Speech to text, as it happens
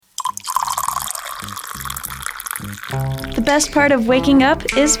The best part of waking up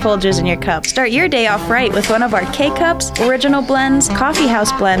is Folgers in your cup. Start your day off right with one of our K-Cups, original blends, coffee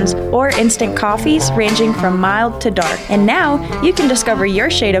house blends, or instant coffees ranging from mild to dark. And now, you can discover your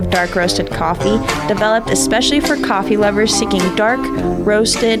shade of dark roasted coffee, developed especially for coffee lovers seeking dark,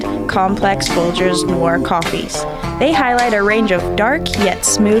 roasted, complex Folgers Noir coffees. They highlight a range of dark yet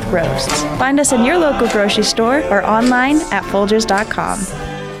smooth roasts. Find us in your local grocery store or online at Folgers.com.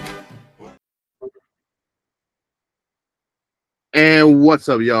 And what's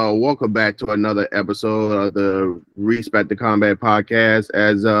up, y'all? Welcome back to another episode of the Respect the Combat podcast.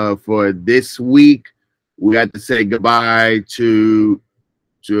 As for this week, we had to say goodbye to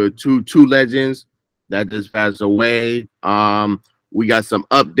two legends that just passed away. We got some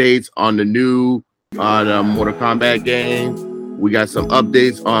updates on the new the Mortal Kombat game. We got some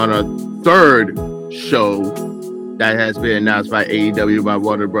updates on a third show that has been announced by AEW by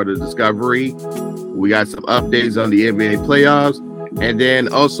Warner Brothers Discovery. We got some updates on the NBA playoffs. And then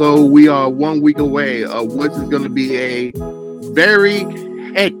also we are 1 week away of what is going to be a very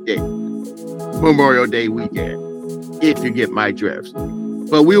hectic Memorial Day weekend, if you get my drift.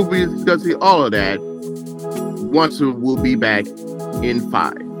 But we'll be discussing all of that once we'll be back in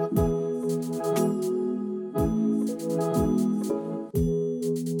 5.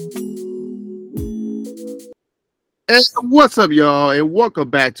 And what's up, y'all, and welcome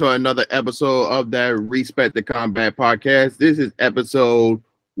back to another episode of that Respect the Combat podcast. This is episode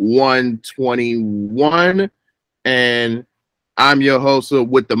 121, and I'm your host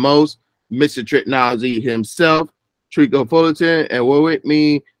with the most, Mr. Technology himself, Trico Fullerton, and with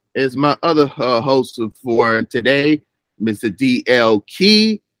me is my other host for today, Mr. DL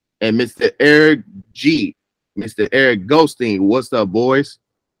Key and Mr. Eric G. Mr. Eric Goldstein. What's up, boys?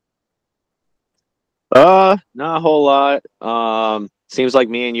 Not a whole lot. Seems like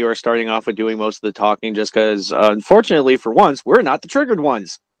me and you are starting off with doing most of the talking just because, unfortunately, for once, we're not the triggered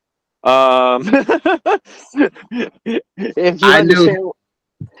ones. If you I understand,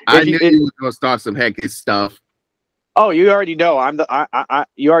 knew you were gonna start some hectic stuff. Oh, you already know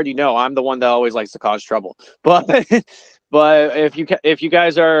you already know I'm the one that always likes to cause trouble. But but if you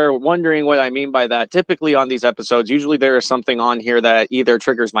guys are wondering what I mean by that, typically on these episodes, usually there is something on here that either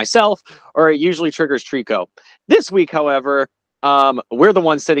triggers myself or it usually triggers Trico. This week, however, we're the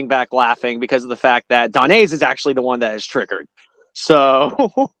ones sitting back laughing because of the fact that Donnaise is actually the one that is triggered.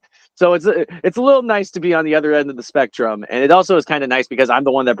 So so it's a little nice to be on the other end of the spectrum, and it also is kind of nice because I'm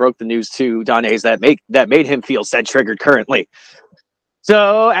the one that broke the news to Donnaise that made him feel said triggered currently.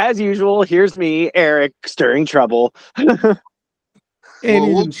 So, as usual, here's me, Eric, stirring trouble. And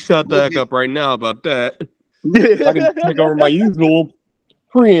you can shut the heck up right now about that. I can take over my usual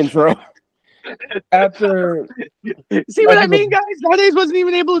pre-intro. After see what I mean, guys? Nowadays wasn't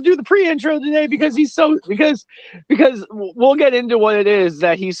even able to do the pre-intro today because because we'll get into what it is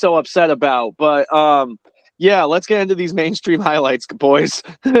that he's so upset about. But yeah, let's get into these mainstream highlights, boys.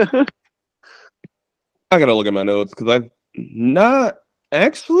 I gotta look at my notes because I've not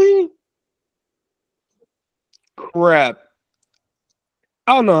actually crap.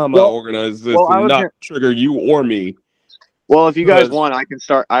 I don't know how I'm gonna organize this and not trigger you or me. Well, if you guys want, I can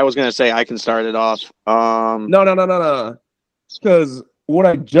start. I was gonna say I can start it off. No. Because what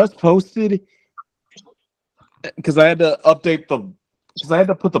I just posted, because I had to update because I had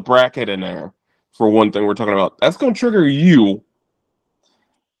to put the bracket in there for one thing we're talking about. That's gonna trigger you,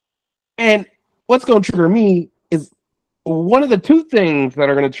 and what's gonna trigger me is one of the two things that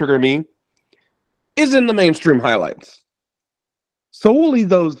are gonna trigger me is in the mainstream highlights. So we'll leave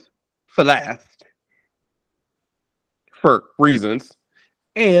those for last. For reasons.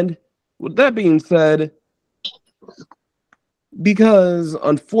 And with that being said, because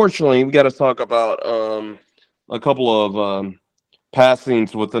unfortunately we got to talk about a couple of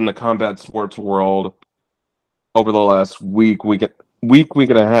passings within the combat sports world over the last week and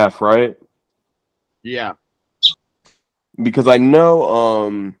a half, right? Yeah. Because I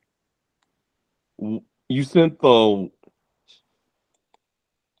know you sent the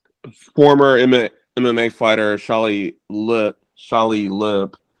former MMA fighter Shali Lip,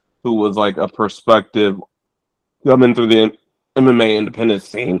 who was like a perspective coming through the MMA independent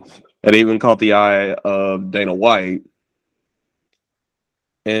scene, that even caught the eye of Dana White,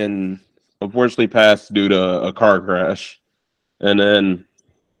 and unfortunately passed due to a car crash. And then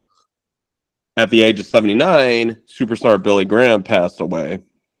at the age of 79, superstar Billy Graham passed away,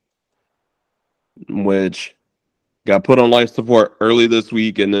 which got put on life support early this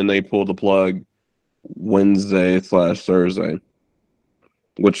week, and then they pulled the plug Wednesday/Thursday,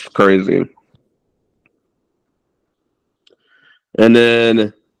 which is crazy. And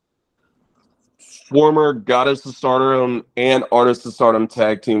then former Goddess of Stardom and Artist of Stardom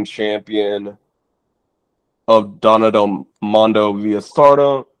tag team champion of Donna Del Mondo via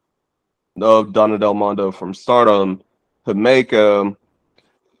Stardom, of Donna Del Mondo from Stardom, Himeka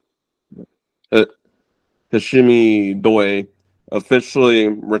Hashimi Doi officially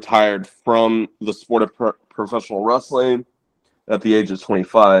retired from the sport of professional wrestling at the age of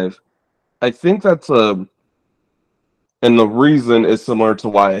 25. I think that's and the reason is similar to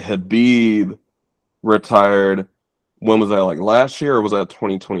why Habib retired. When was that, like last year, or was that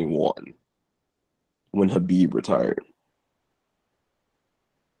 2021 when Habib retired?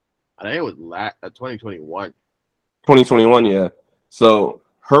 I think it was 2021. 2021, yeah. So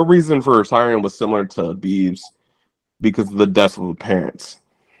her reason for retiring was similar to Habib's because of the death of her parents.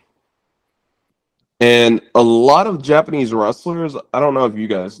 And a lot of Japanese wrestlers, I don't know if you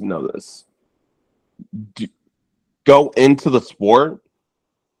guys know this, go into the sport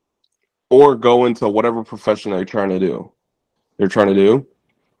or go into whatever profession they're trying to do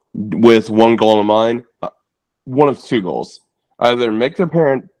with one goal in mind, one of two goals. Either make their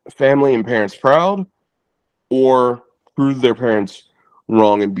family and parents proud, or prove their parents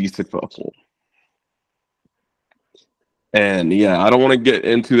wrong and be successful. And yeah, I don't want to get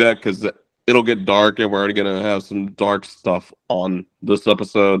into that because it'll get dark, and we're already going to have some dark stuff on this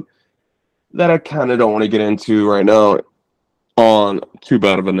episode that I kind of don't want to get into right now on too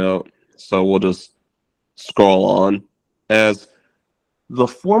bad of a note. So we'll just scroll on. As the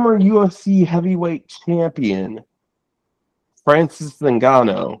former UFC heavyweight champion, Francis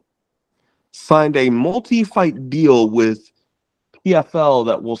Ngannou, signed a multi-fight deal with PFL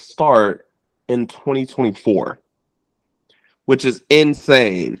that will start in 2024, which is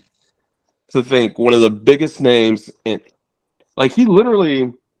insane to think. One of the biggest names in, like, he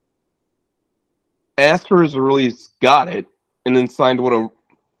literally asked for his release, got it, and then signed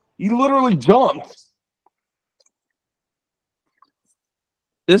he literally jumped.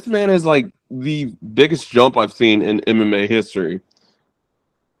 This man is like the biggest jump I've seen in MMA history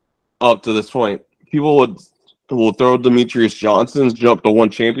up to this point. People will throw Demetrius Johnson's jump to one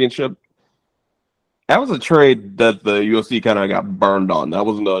championship. That was a trade that the UFC kind of got burned on. That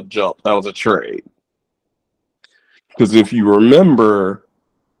wasn't a jump. That was a trade. Because if you remember,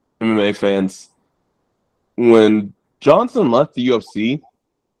 MMA fans, when Johnson left the UFC,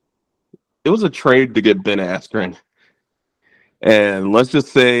 it was a trade to get Ben Askren. And let's just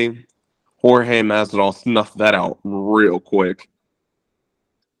say Jorge Masvidal snuffed that out real quick.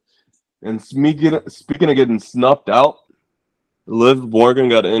 And speaking of getting snuffed out, Liv Morgan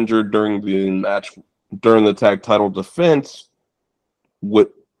got injured during the tag title defense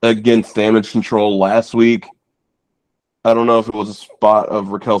against Damage Control last week. I don't know if it was a spot of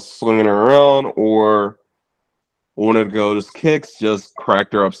Raquel slinging her around or wanted to go just kicks, just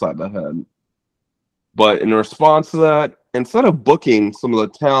cracked her upside the head. But in response to that, instead of booking some of the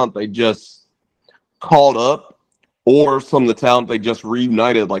talent they just called up or some of the talent they just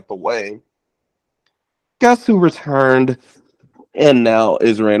reunited like The Way, guess who returned and now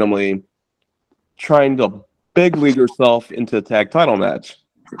is randomly trying to big league herself into a tag title match?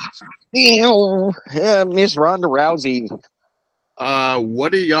 Miss Ronda Rousey.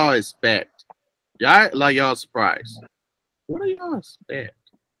 What do y'all expect? Y'all surprised? What do y'all expect?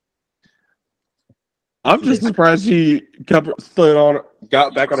 I'm just surprised she got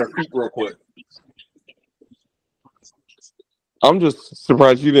back on her feet real quick. I'm just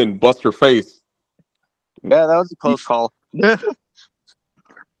surprised you didn't bust her face. Yeah, that was a close call.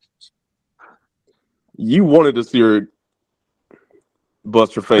 You wanted to see her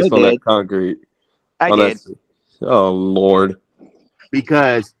bust her face on that concrete. I did. Oh, Lord.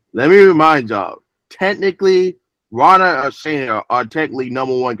 Because, let me remind y'all, technically, Ronda and Shayna are technically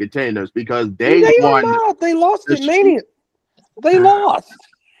number one contenders because they won. Not. They lost at Mania. They lost.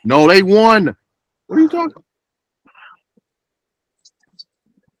 No, they won. What are you talking?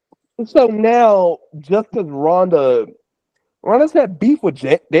 So now, just because Ronda's had beef with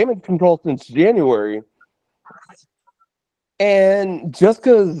Damage Control since January, and just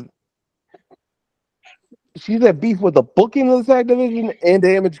because she's had beef with the booking of the tag division and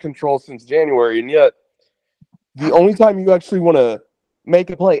Damage Control since January, and yet the only time you actually want to make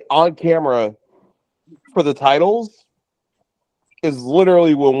a play on camera for the titles is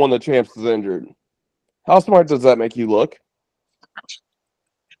literally when one of the champs is injured. How smart does that make you look?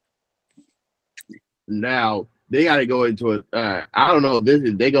 Now they got to go into a. I don't know.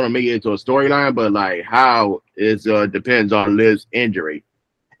 They're gonna make it into a storyline, but like how is depends on Liv's injury.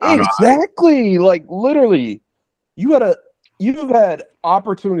 Exactly. Like literally, you've had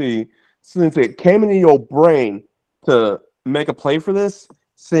opportunity since it came into your brain to make a play for this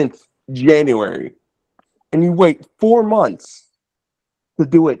since January. and you wait 4 months to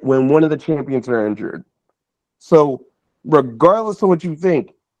do it when one of the champions are injured. So, regardless of what you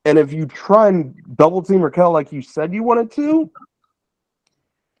think, and if you try and double team Raquel like you said you wanted to,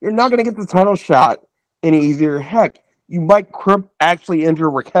 you're not going to get the title shot any easier. Heck, you might actually injure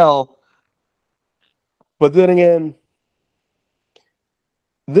Raquel. But then again,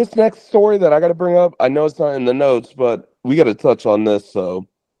 this next story that I got to bring up, I know it's not in the notes, but we got to touch on this. So,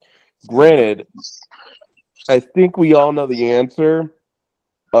 granted, I think we all know the answer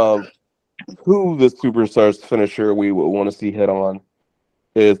of who the Superstars finisher we would want to see hit on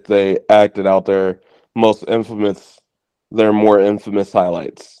if they acted out their more infamous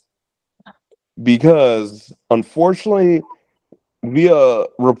highlights. Because, unfortunately, via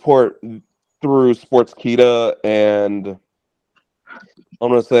report through Sportskeeda and I'm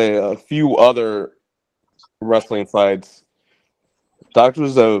going to say a few other wrestling sites,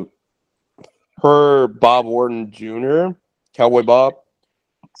 doctors have heard Bob Orton Jr., Cowboy Bob,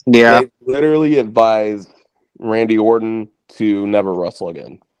 Yeah. they literally advised Randy Orton to never wrestle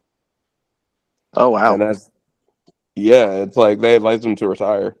again. Oh, wow. And it's like they advised him to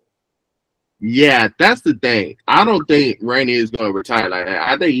retire. Yeah, that's the thing. I don't think Randy is going to retire like that.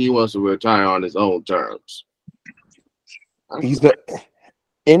 I think he wants to retire on his own terms. He's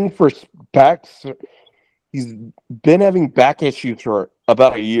in for backs. He's been having back issues for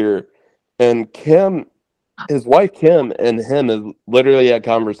about a year. And Kim, his wife Kim, and him have literally had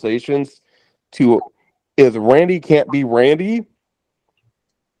conversations to, if Randy can't be Randy,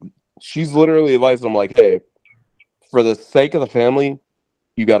 she's literally advised him like, hey, for the sake of the family,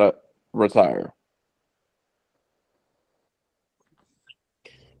 you gotta retire.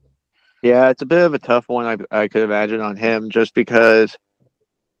 Yeah, it's a bit of a tough one, I could imagine, on him, just because,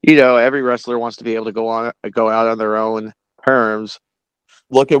 you know, every wrestler wants to be able to go out on their own terms.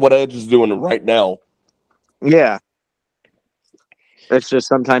 Look at what Edge is doing right now. Yeah. It's just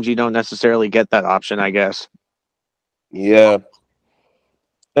sometimes you don't necessarily get that option, I guess. Yeah.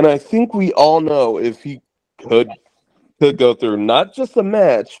 And I think we all know if he could go through not just a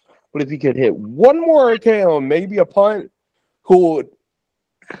match, but if he could hit one more RKO and maybe a punt,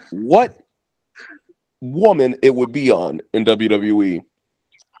 what woman it would be on in WWE?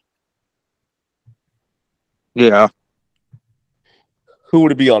 Yeah. Who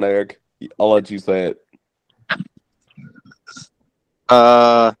would it be on, Eric? I'll let you say it.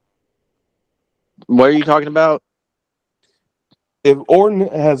 What are you talking about? If Orton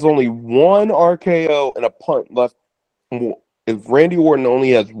has only one RKO and a punt left, if Randy Orton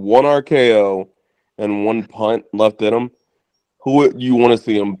only has one RKO and one punt left in him, who would you want to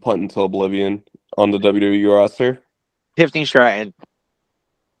see him punt into oblivion on the WWE roster? Tiffany Stratton.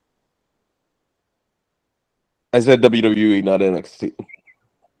 I said WWE, not NXT.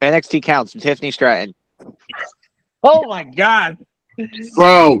 NXT counts. Tiffany Stratton. Oh my God.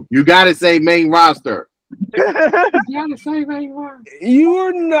 Bro, you got to say main roster.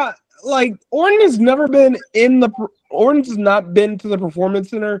 You're not like Orton has never been Orton's not been to the Performance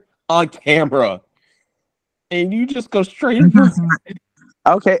Center on camera, and you just go straight.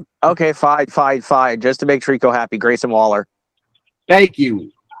 Okay, fine. Just to make Trico happy, Grayson Waller. Thank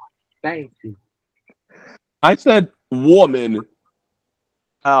you. I said woman,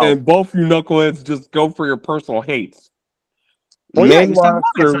 and both you knuckleheads just go for your personal hates. Well, main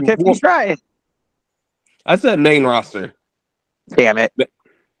roster. Tiffany Stratton. I said main roster. Damn it.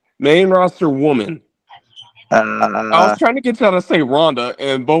 Main roster woman. I I was trying to get y'all to say Ronda,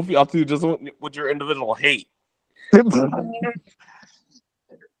 and both y'all two just went with your individual hate.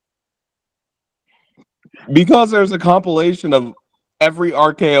 Because there's a compilation of every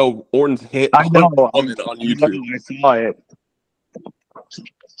RKO Orton's hit I know. on YouTube. I saw it.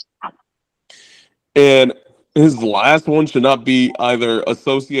 And his last one should not be either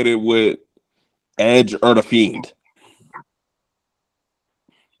associated with Edge or The Fiend.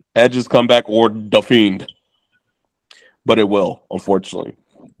 Edge's comeback or The Fiend. But it will, unfortunately.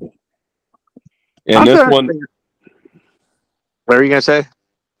 And this one... What are you going to say?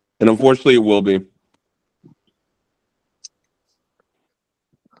 And unfortunately, it will be.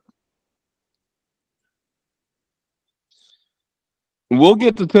 We'll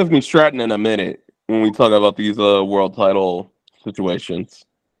get to Tiffany Stratton in a minute when we talk about these world title situations.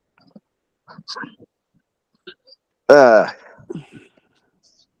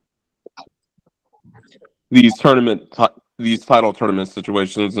 These title tournament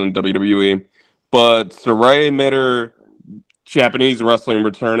situations in WWE. But Saraya made her Japanese wrestling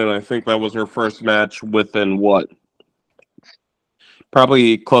return, and I think that was her first match within what?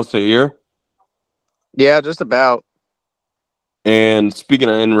 Probably close to a year? Yeah, just about. And speaking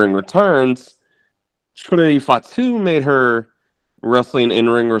of in-ring returns, Trinity Fatu made her wrestling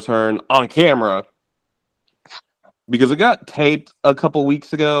in-ring return on camera because it got taped a couple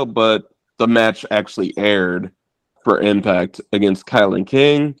weeks ago, but the match actually aired for Impact against Kylan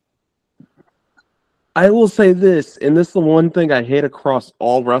King. I will say this, and this is the one thing I hate across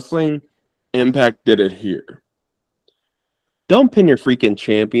all wrestling. Impact did it here. Don't pin your freaking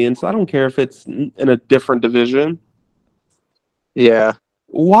champions. I don't care if it's in a different division. Yeah.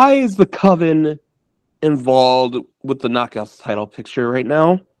 Why is the Coven involved with the Knockouts title picture right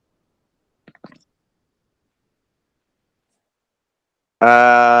now?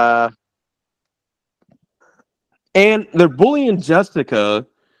 And they're bullying Jessica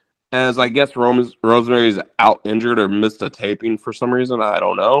as I guess Rosemary's out injured or missed a taping for some reason. I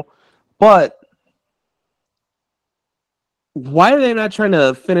don't know. But why are they not trying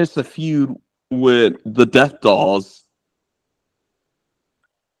to finish the feud with the Death Dolls?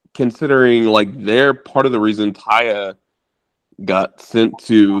 Considering like they're part of the reason Taya got sent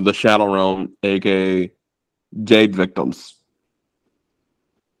to the Shadow Realm, aka Jade victims.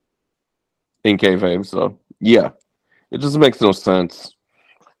 In kayfabe, so yeah. It just makes no sense.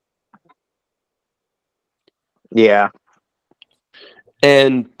 Yeah.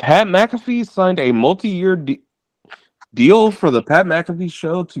 And Pat McAfee signed a multi-year deal for the Pat McAfee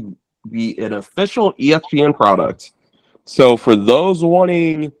show to be an official ESPN product. So for those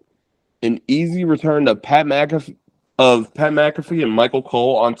wanting an easy return to Pat McAfee and Michael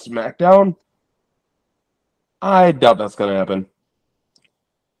Cole on SmackDown, I doubt that's going to happen.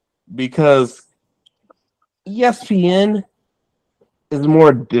 Because ESPN is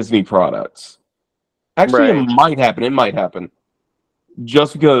more Disney products. Actually, Right. It might happen.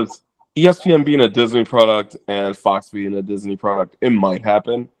 Just because ESPN being a Disney product and Fox being a Disney product, it might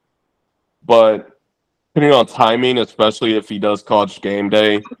happen. But depending on timing, especially if he does College Game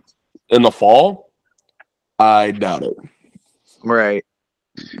Day in the fall, I doubt it. Right.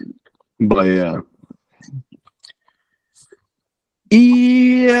 But yeah.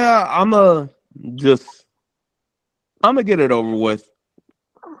 Yeah, I'm gonna get it over with.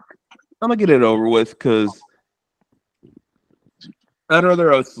 Because I'd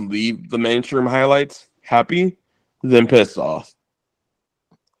rather us leave the mainstream highlights happy than pissed off.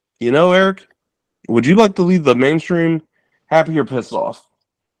 You know, Eric? Would you like to leave the mainstream happy or pissed off?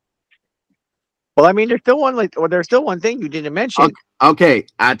 Well, I mean, there's still one thing you didn't mention. Okay,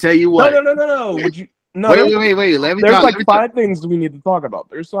 I tell you what. No. Would you? No. Wait. Let me There's talk. like 5 things we need to talk about.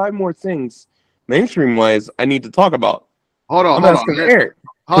 There's 5 more things, mainstream-wise, I need to talk about. Hold on. I'm asking Eric.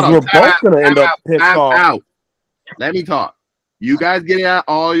 Hold Because on. we're both going to end up pissed off. Let me talk. You guys get it out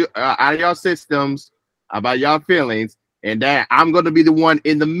of your systems about your feelings, and that I'm going to be the one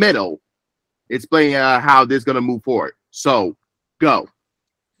in the middle explaining how this is going to move forward. So, go.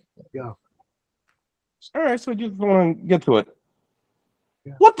 All right, so just want to get to it.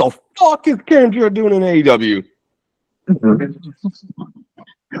 Yeah. What the fuck is Karen Jarrett doing in AEW?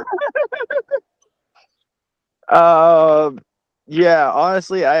 Yeah,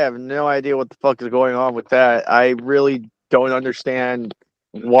 honestly, I have no idea what the fuck is going on with that. I really don't understand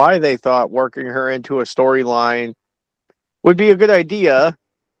why they thought working her into a storyline would be a good idea,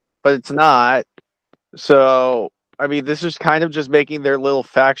 but it's not. So, I mean, this is kind of just making their little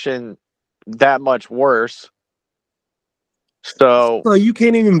faction that much worse. So you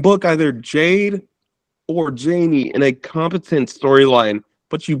can't even book either Jade or Jamie in a competent storyline,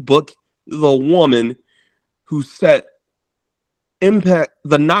 but you book the woman who set Impact,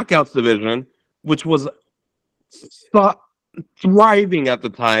 the Knockouts division, which was thriving at the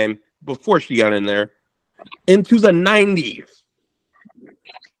time before she got in there, into the 90s.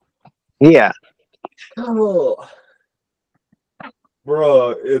 Yeah. Oh.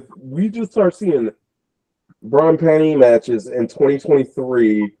 Bro, if we just start seeing bra and panty matches in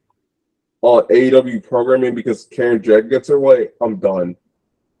 2023 on AEW programming because Karen Jarrett gets her way, I'm done.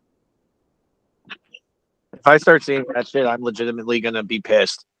 If I start seeing that shit, I'm legitimately gonna be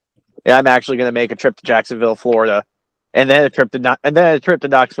pissed. And I'm actually gonna make a trip to Jacksonville, Florida, and then a trip to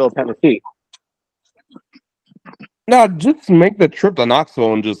Knoxville, Tennessee. No, just make the trip to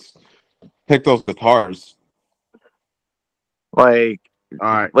Knoxville and just pick those guitars. All right.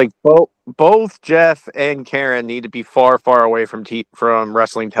 Like both Jeff and Karen need to be far, far away from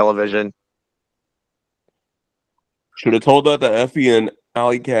wrestling television. Should have told that to Effie and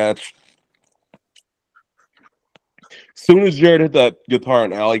Alley Catch. As soon as Jared hit that guitar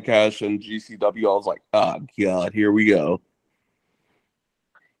in Alley Cash and GCW, I was like, oh, God, here we go.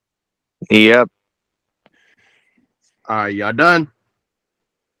 Yep. All right, y'all done?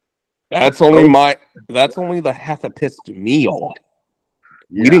 That's only the half that pissed me off.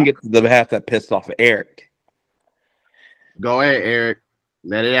 We didn't get to the half that pissed off Eric. Go ahead, Eric.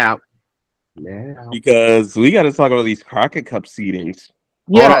 Let it out. Because we got to talk about these Crockett Cup seedings.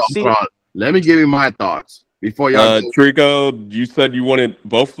 Yeah, hold on. Let me give you my thoughts before y'all. Trico, you said you wanted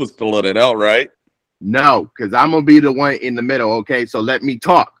both of us to let it out, right? No, because I'm gonna be the one in the middle. Okay, so let me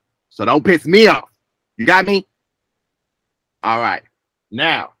talk. So don't piss me off. You got me? All right.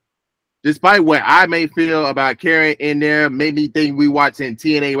 Now, despite what I may feel about Karen in there, made me think we watching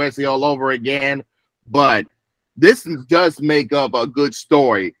TNA wrestling all over again. But this does make up a good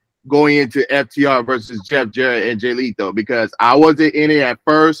story going into FTR versus Jeff Jarrett and Jay Lethal, because I wasn't in it at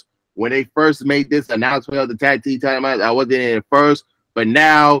first when they first made this announcement of the tag team title match. I wasn't in it at first, but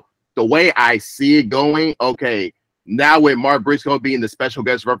now the way I see it going, okay, now with Mark Briscoe being the special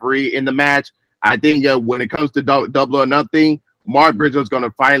guest referee in the match, I think when it comes to Double or Nothing, Mark Briscoe's going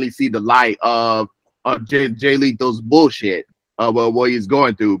to finally see the light of Jay Lethal's bullshit of what he's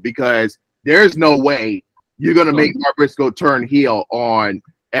going through, because there's no way you're going to make Mark Briscoe turn heel on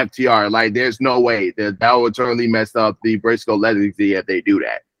FTR. Like, there's no way that would totally mess up the Briscoe legacy if they do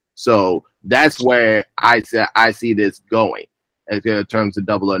that. So that's where I see this going in terms of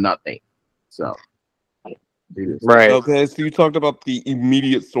Double or Nothing. So, right. Okay, so you talked about the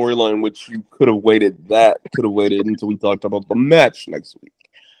immediate storyline, which you could have waited until we talked about the match next week.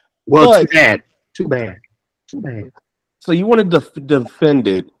 Well, too bad. So you wanted to defend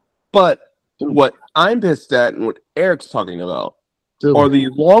it, but what I'm pissed at and what Eric's talking about are the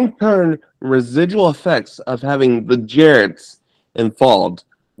long-term residual effects of having the Jarretts involved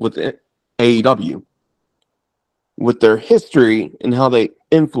with AEW, with their history and how they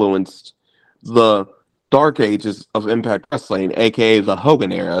influenced the dark ages of Impact Wrestling, aka the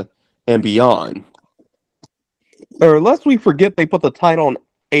Hogan era and beyond. Or lest we forget, they put the title on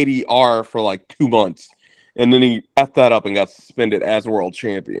ADR for like 2 months, and then he effed that up and got suspended as world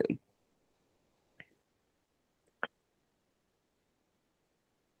champion.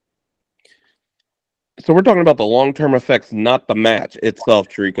 So we're talking about the long-term effects, not the match itself,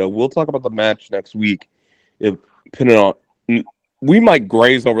 Trico. We'll talk about the match next week. If depending on, we might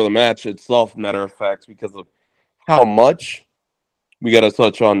graze over the match itself, matter of fact, because of how much we got to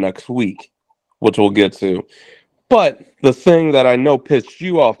touch on next week, which we'll get to. But the thing that I know pissed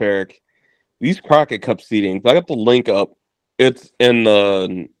you off, Eric, these Crockett Cup seedings, I got the link up. It's in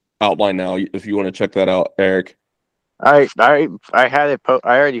the outline now, if you want to check that out, Eric. I had it.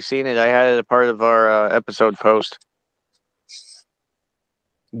 I already seen it. I had it a part of our episode post.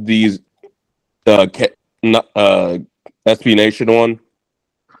 These SB Nation one.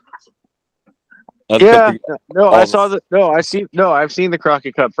 That's yeah, no, I saw the. No, I've seen the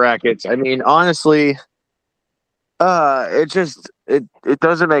Crockett Cup brackets. I mean, honestly, it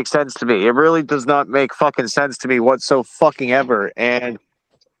doesn't make sense to me. It really does not make fucking sense to me whatsoever. And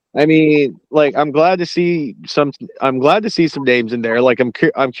I mean, like, I'm glad to see some names in there. Like, I'm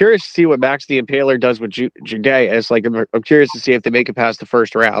curious to see what Max the Impaler does with Judais. Like, I'm curious to see if they make it past the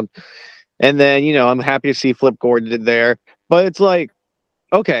first round. And then, I'm happy to see Flip Gordon in there. But it's like,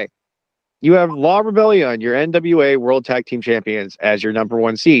 okay, you have La Rebellion, your NWA World Tag Team Champions, as your number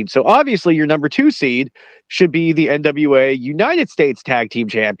 1 seed. So obviously your number 2 seed should be the NWA United States Tag Team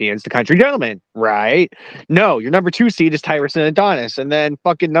Champions, the Country Gentlemen, right? No, your number 2 seed is Tyrus and Adonis. And then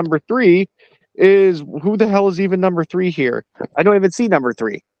fucking number 3 is, who the hell is even number 3 here? I don't even see number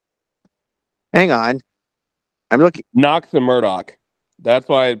 3. Hang on. I'm looking. Knox and Murdoch. That's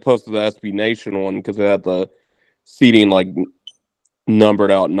why I posted the SB Nation one, because it had the seating like numbered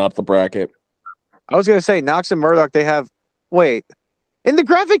out, not the bracket. I was gonna say Knox and Murdoch. They have in the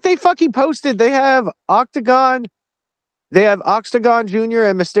graphic they fucking posted. They have Octagon. They have Octagon Jr.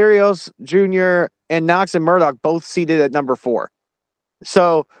 and Mysterios Jr. and Knox and Murdoch both seated at number 4.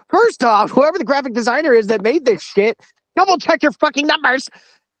 So first off, whoever the graphic designer is that made this shit, double check your fucking numbers.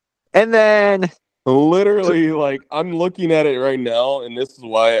 And then literally, like, I'm looking at it right now, and this is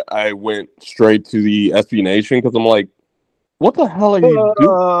why I went straight to the SB Nation, because I'm like, what the hell are you doing?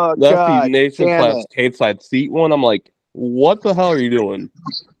 The SB Nation / Stateside seat one. I'm like, what the hell are you doing?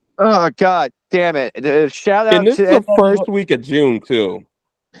 Oh, God damn it. Shout out and this to is the first week of June, too.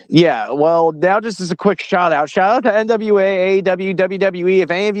 Yeah, well, now just as a quick shout out to NWA, AEW, WWE. If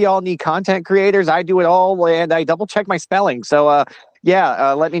any of y'all need content creators, I do it all, and I double check my spelling. So,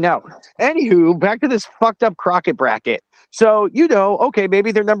 let me know. Anywho, back to this fucked up Crockett bracket. So, okay,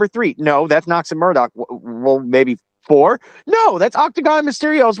 maybe they're number 3. No, that's Knox and Murdoch. Well, maybe 4. No, that's Octagon and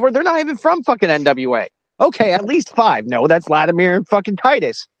Mysterios, where they're not even from fucking NWA. Okay, at least 5. No, that's Latimer and fucking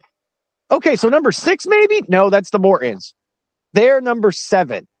Titus. Okay, so number 6 maybe? No, that's the Mortons. They're number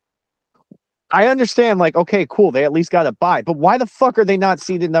 7. I understand, like, okay, cool, they at least got a bye, but why the fuck are they not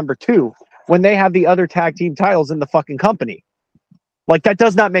seeded number 2 when they have the other tag team titles in the fucking company? Like, that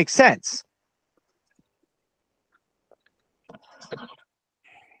does not make sense.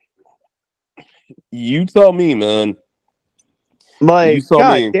 You tell me, man. Like, You tell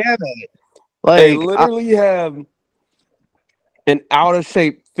God me. damn it. They Like, literally have an out of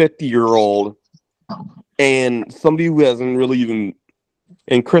shape 50-year-old and somebody who hasn't really even,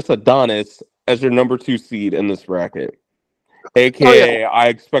 and Chris Adonis as your number 2 seed in this bracket. AKA, I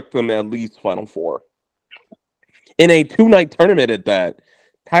expect them at least Final Four. In a 2-night tournament at that,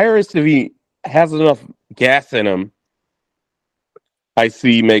 Tyrus, if he has enough gas in him, I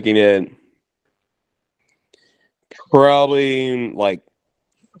see making it probably like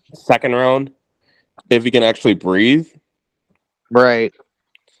second round if he can actually breathe. right.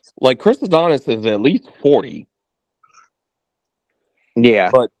 Like Chris Adonis is at least 40. Yeah.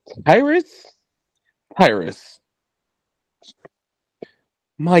 But Tyrus,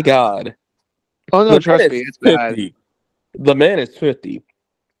 my God. Oh, no, The trust man me, is it's bad. 50. The man is 50.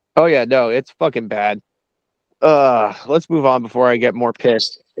 Oh, yeah, no, it's fucking bad. Let's move on before I get more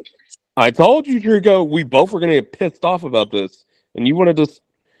pissed. I told you, Trico, we both were going to get pissed off about this. And you wanted to.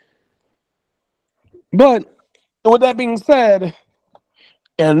 But with that being said,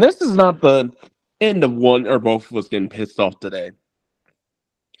 and this is not the end of one or both of us getting pissed off today.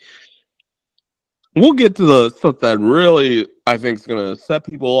 We'll get to the stuff that really, I think, is going to set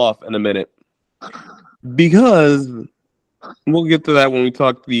people off in a minute. Because we'll get to that when we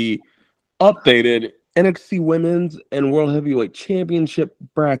talk the updated NXT Women's and World Heavyweight Championship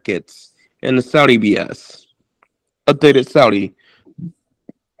brackets and the Saudi BS. Updated Saudi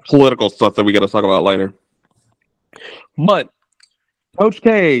political stuff that we got to talk about later. But Coach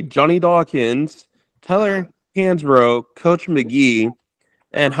K, Johnny Dawkins, Tyler Hansbrough, Coach McGee,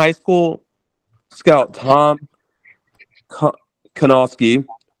 and high school scout Tom Kanowski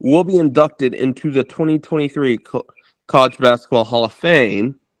will be inducted into the 2023 College Basketball Hall of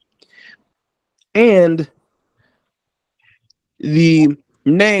Fame. And the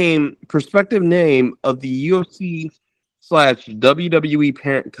prospective name of the UFC/WWE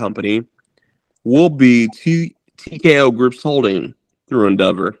parent company will be TKO Groups Holding through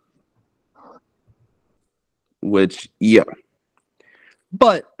Endeavor. Which, yeah.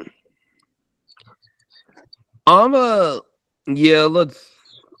 But, let's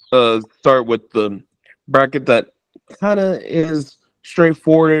start with the bracket that kind of is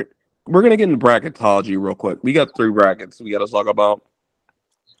straightforward. We're going to get into bracketology real quick. We got 3 brackets we got to talk about.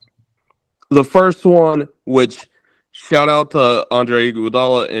 The first one, which shout out to Andre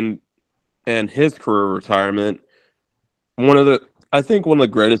Iguodala and his career retirement. I think one of the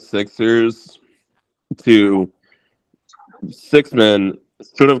greatest Sixers to 6 men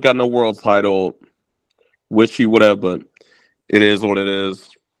should have gotten a world title. Wish he would have, but it is what it is.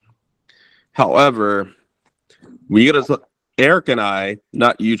 However, Eric and I,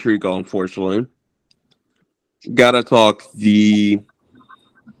 not you, Trico, unfortunately, gotta talk the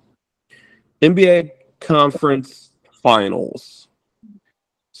NBA Conference Finals.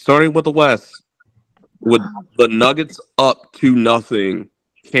 Starting with the West, with the Nuggets up 2-0,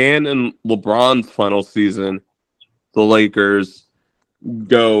 can in LeBron's final season, the Lakers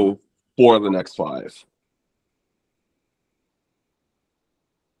go for the next 5?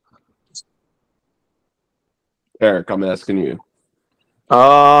 Eric, I'm asking you.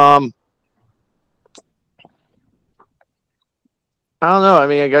 I don't know. I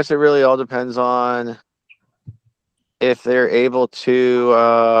mean, I guess it really all depends on if they're able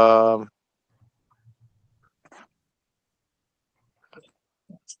to.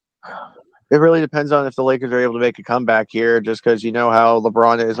 It really depends on if the Lakers are able to make a comeback here, just because you know how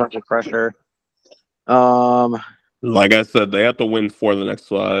LeBron is under pressure. Like I said, they have to win for the next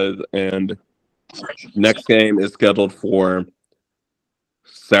 5, and next game is scheduled for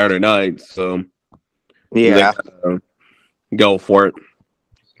Saturday night, so yeah, go for it.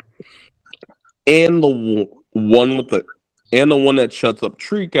 And the one that shuts up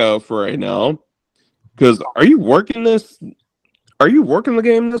Trico for right now. Because are you working the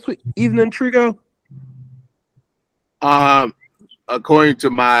game this week, evening, Trico? According to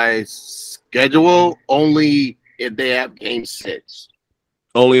my schedule, only if they have game 6.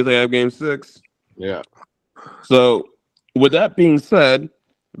 Only if they have game 6? Yeah. So, with that being said,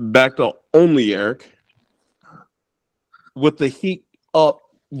 back to only Eric. With the Heat up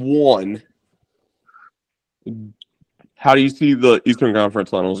 1, how do you see the Eastern Conference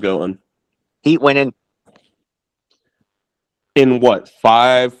Finals going? Heat winning. In what,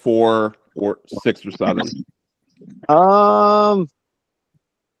 5, 4, or 6 or 7?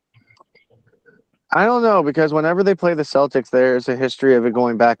 I don't know, because whenever they play the Celtics, there's a history of it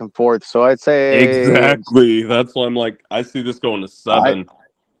going back and forth. So I'd say Exactly. That's why I'm like, I see this going to 7.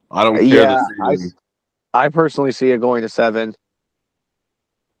 I don't care yeah, the season. I personally see it going to 7.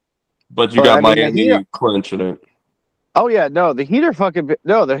 But you But got I mean, the Heat. Miami clinching it. Oh yeah, no, the Heat are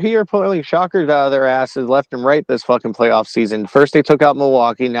the Heat are pulling shockers out of their asses left and right this fucking playoff season. First they took out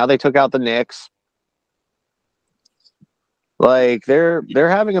Milwaukee, now they took out the Knicks. Like they're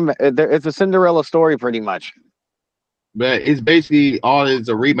having it's a Cinderella story pretty much. But it's basically all is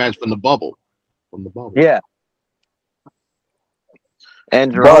a rematch from the bubble. Yeah.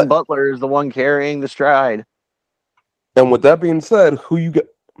 And Jerome Butler is the one carrying the stride. And with that being said, who you got?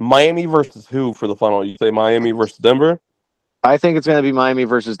 Miami versus who for the final? You say Miami versus Denver? I think it's going to be Miami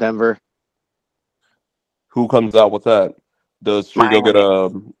versus Denver. Who comes out with that? Does Trigo get a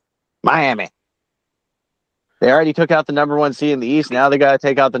Miami? They already took out the number 1 seed in the East. Now they got to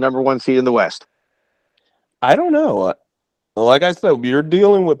take out the number 1 seed in the West. I don't know. Like I said, you're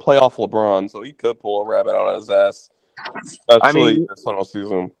dealing with playoff LeBron, so he could pull a rabbit out of his ass. Especially this final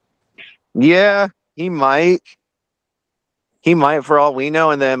season. Yeah, he might. He might, for all we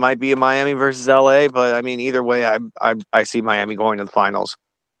know, and then it might be a Miami versus LA. But I mean, either way, I see Miami going to the finals.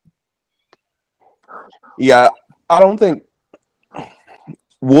 Yeah, I don't think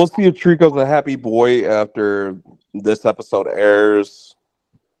we'll see if Trico's a happy boy after this episode airs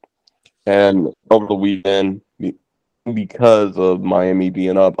and over the weekend because of Miami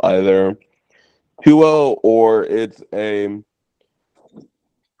being up either 2-0 or it's a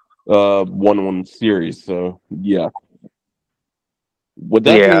 1-1 series. So yeah. With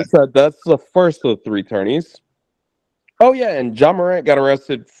that being said, that's the first of the 3 tourneys. Oh yeah, and John Morant got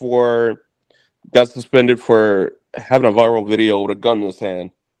suspended for having a viral video with a gun in his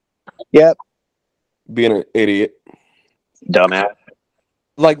hand. Yep. Being an idiot. Dumbass.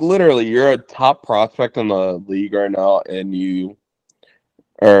 Like literally, you're a top prospect in the league right now, and you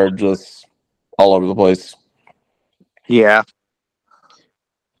are just all over the place. Yeah.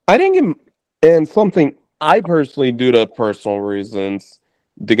 I didn't get, and something I personally, due to personal reasons,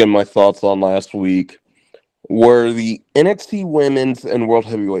 to get my thoughts on last week, were the NXT Women's and World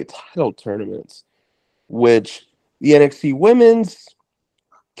Heavyweight title tournaments, which the NXT Women's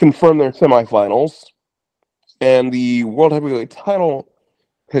confirmed their semifinals, and the World Heavyweight title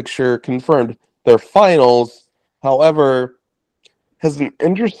picture confirmed their finals. However, has an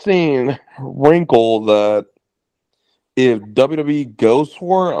interesting wrinkle that if WWE goes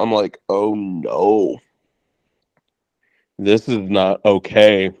for, I'm like, oh no. This is not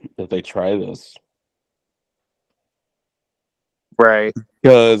okay if they try this. Right.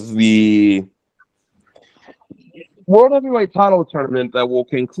 Because the World Heavyweight title tournament that will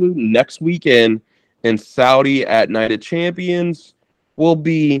conclude next weekend in Saudi at Night of Champions will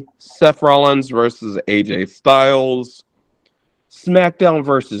be Seth Rollins versus AJ Styles, SmackDown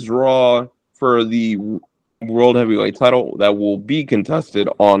versus Raw for the World Heavyweight title that will be contested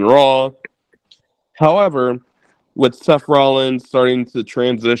on Raw. However, with Seth Rollins starting to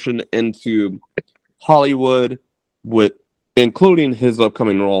transition into Hollywood, with including his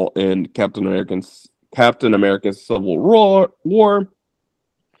upcoming role in Captain America's Civil War.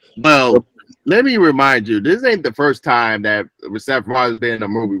 Well, let me remind you, this ain't the first time that Seth Rollins been in a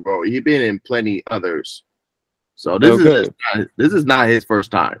movie role. He's been in plenty others. So this is not his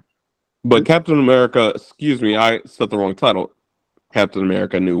first time. But Captain America, excuse me, I said the wrong title. Captain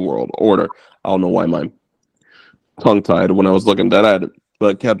America New World Order. I don't know why my tongue-tied when I was looking at it.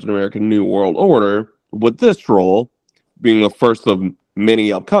 But Captain America New World Order, with this role being the first of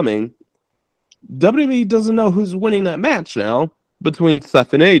many upcoming, WWE doesn't know who's winning that match now between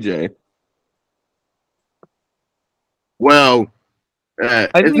Seth and AJ. Well, I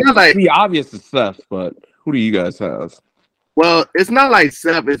think it's like the obvious is Seth, but who do you guys have? Well, it's not like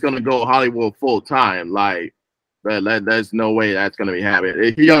Seth is going to go Hollywood full time. Like, there's no way that's going to be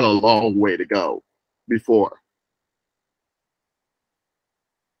happening. He got a long way to go before.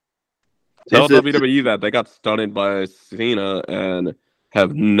 Tell WWE that they got stunned by Cena and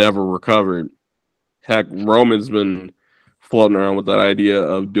have never recovered. Heck, Roman's been floating around with that idea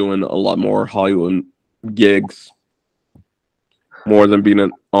of doing a lot more Hollywood gigs, more than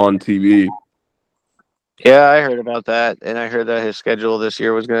being on TV. Yeah, I heard about that, and I heard that his schedule this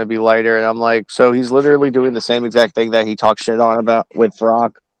year was going to be lighter, and I'm like, so he's literally doing the same exact thing that he talked shit on about with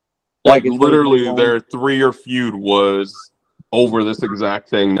Brock. Like literally, their 3-year feud was over this exact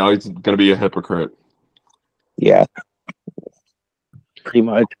thing. Now he's going to be a hypocrite. Yeah, pretty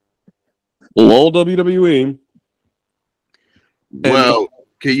much. Lol WWE. Well,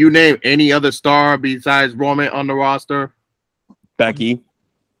 can you name any other star besides Roman on the roster? Becky.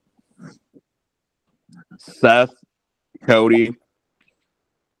 Seth, Cody.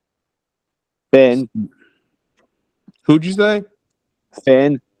 Finn. Who'd you say?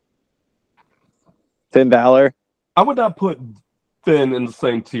 Finn Balor. I would not put Finn in the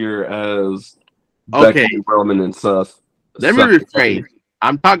same tier as Okay. Becky, Roman, and Seth. Let me rephrase.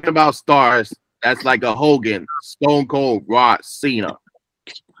 I'm talking about stars that's like a Hogan, Stone Cold, Rock, Cena.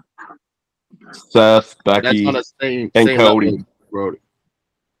 Seth, That's Becky, on the same and same Cody. level, Brody.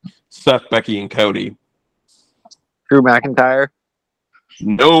 Seth, Becky, and Cody. Drew McIntyre.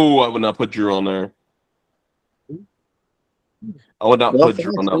 No, I would not put Drew on there. I would not put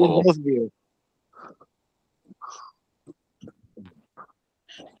Drew on that level. Both of you.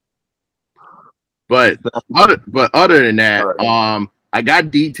 But other than that, I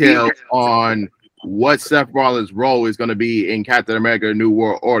got details on what Seth Rollins' role is going to be in Captain America: New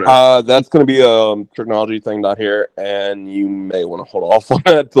World Order. That's going to be a technology thing, not here, and you may want to hold off on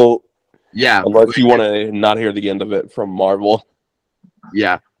that till unless you want to not hear the end of it from Marvel.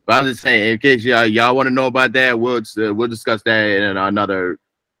 Yeah, but I'm just saying, in case y'all want to know about that, we'll discuss that in another.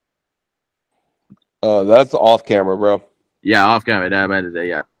 That's off camera, bro. Yeah, off camera. That meant to say,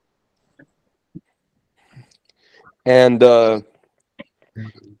 yeah. And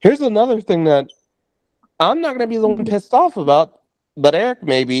here's another thing that I'm not going to be the one pissed off about, but Eric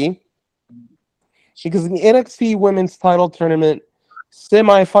may be. Because the NXT Women's Title Tournament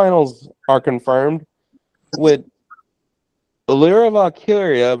semifinals are confirmed with Lyra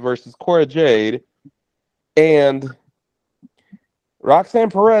Valkyria versus Cora Jade and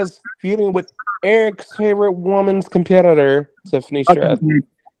Roxanne Perez feuding with Eric's favorite women's competitor, Tiffany Stratton.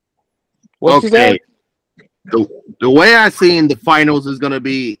 What's Okay. The way I seen the finals is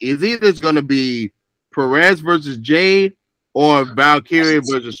either it's gonna be Perez versus Jade or Valkyria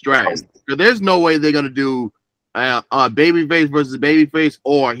versus Stratton. So there's no way they're gonna do babyface versus babyface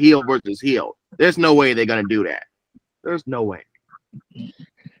or heel versus heel. There's no way they're gonna do that. There's no way.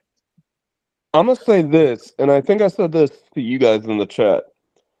 I'm gonna say this, and I think I said this to you guys in the chat.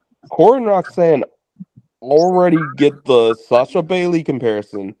 Cora and Roxanne already get the Sasha Bailey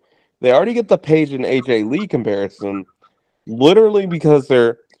comparison. They already get the Paige and AJ Lee comparison, literally because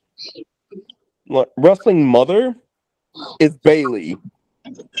their wrestling mother is Bailey.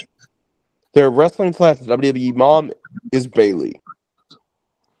 Their wrestling / WWE mom is Bailey.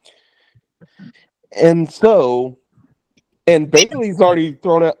 And Bailey's already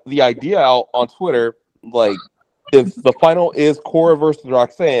thrown out the idea out on Twitter, like, if the final is Cora versus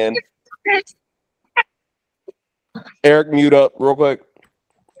Roxanne. Eric, mute up real quick.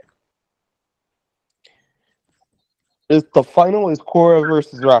 If the final is Cora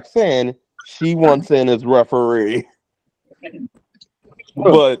versus Roxanne, she wants in as referee.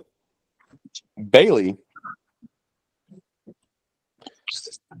 But Bailey.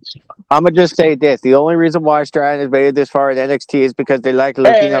 I'm gonna just say this: the only reason why Stratton has made it this far in NXT is because they like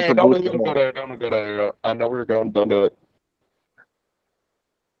looking up. Don't go there. I know we're going. Don't do it.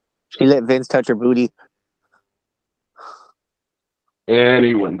 She let Vince touch her booty. And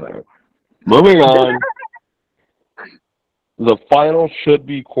he went there. Moving on. The final should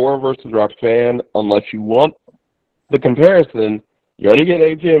be Cora versus Roxanne, unless you want the comparison. You already get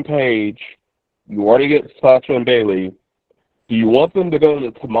AJ and Paige. You already get Sasha and Bailey. Do you want them to go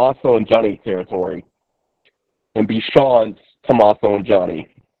to Tommaso and Johnny territory and be Shawn's Tommaso and Johnny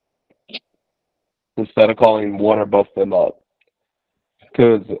instead of calling one or both of them up?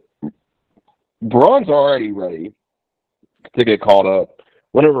 Because Braun's already ready to get called up.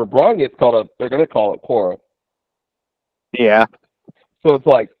 Whenever Braun gets called up, they're going to call it Cora. Yeah. So it's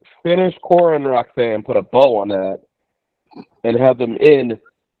like, finish Cora and Roxanne, put a bow on that, and have them in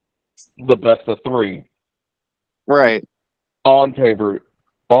the best of 3. Right. On paper,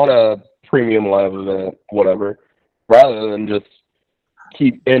 on a premium live event, whatever, rather than just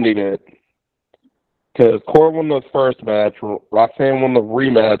keep ending it. Because Cora won the first match, Roxanne won the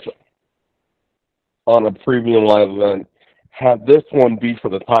rematch on a premium live event. Have this one be for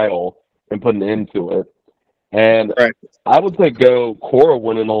the title and put an end to it. And I would say go Cora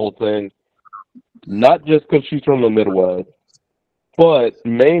winning the whole thing, not just because she's from the Midwest, but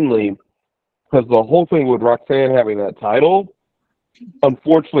mainly because the whole thing with Roxanne having that title,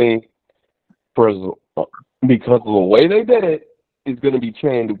 unfortunately, because of the way they did it, is going to be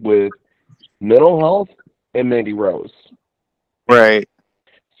chained with mental health and Mandy Rose. Right.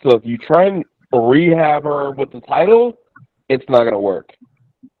 So if you try and rehab her with the title, it's not going to work.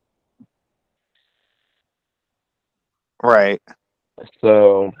 Right.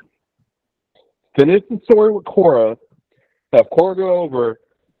 So finish the story with Cora, have Cora go over,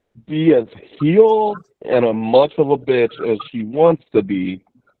 be as heel and as much of a bitch as she wants to be,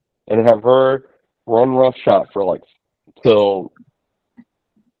 and have her run roughshod for like till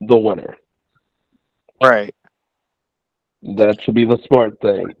the winner. Right. That should be the smart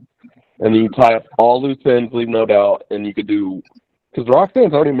thing. And then you tie up all loose ends, leave no doubt, and you could do, because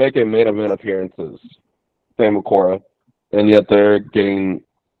Roxanne's already making main event appearances, same with Cora, and yet they're getting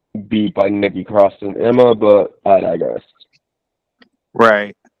beat by Nikki Cross and Emma, but I digress.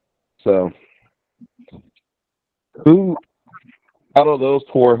 Right. So, who, out of those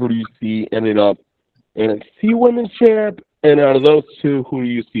four, who do you see ending up NXT Women's Champ? And out of those two, who do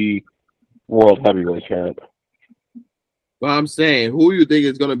you see World Heavyweight Champ? Well, I'm saying, who do you think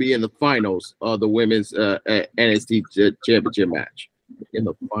is going to be in the finals of the women's NXT championship match? In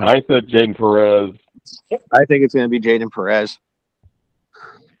the finals? I said Jade Perez. I think it's going to be Jaden Perez.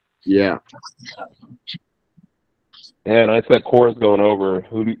 Yeah. And I said Cora's going over.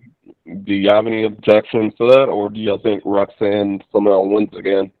 Do you have any objections to that, or do you think Roxanne somehow wins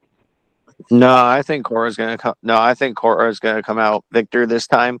again? No, I think Cora's going to come. No, I think Cora's going to come out victor this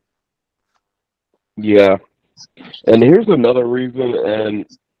time. Yeah. And here's another reason, and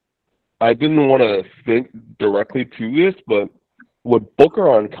I didn't want to think directly to this, but with Booker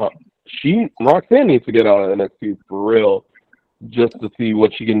on, Roxanne needs to get out of NXT for real, just to see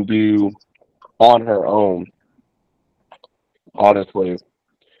what she can do on her own. Honestly,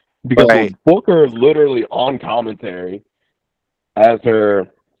 because with Booker literally on commentary as her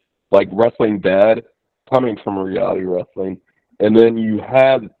like wrestling dad coming from reality wrestling, and then you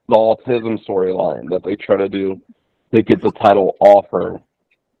have the autism storyline that they try to do to get the title off her,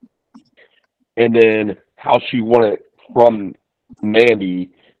 and then how she won it from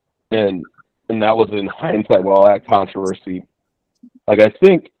Mandy, and that was in hindsight, well, that controversy. Like, I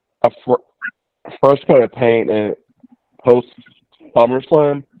think a first coat of paint and post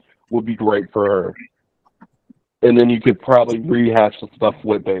SummerSlam would be great for her. And then you could probably rehash the stuff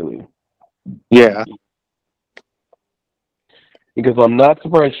with Bayley. Yeah. Because I'm not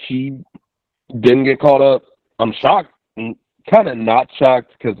surprised she didn't get caught up. I'm shocked. Kind of not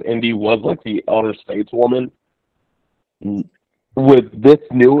shocked because Indy was like the elder stateswoman. With this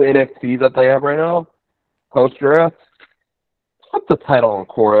new NXT that they have right now, post-draft, put the title on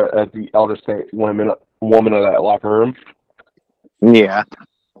Cora as the elder stateswoman of that locker room. Yeah.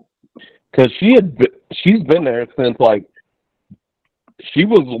 Because she's been there since, like, she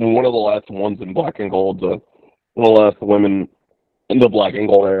was one of the last ones in black and gold, one of the last women in the black and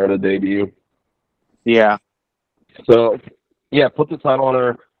gold era to debut. Yeah. So, yeah, put the title on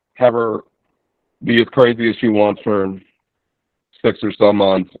her, have her be as crazy as she wants for 6 or so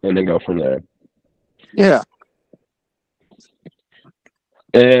months, and then go from there. Yeah.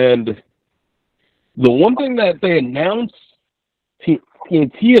 And the one thing that they announced,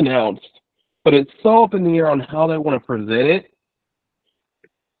 TNT announced, but it's so up in the air on how they want to present it,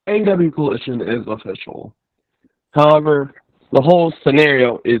 AEW Collision is official. However, the whole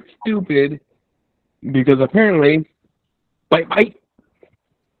scenario is stupid because apparently,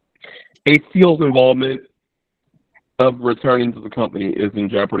 ACL's involvement of returning to the company is in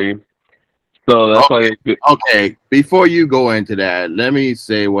jeopardy. So that's okay. Before you go into that, let me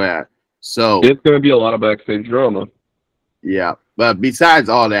say where. So it's going to be a lot of backstage drama. Yeah, but besides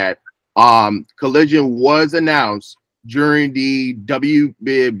all that, Collision was announced during the WBD,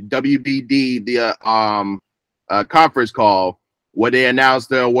 the conference call, where they announced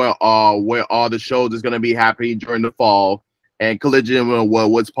where all the shows is going to be happening during the fall, and Collision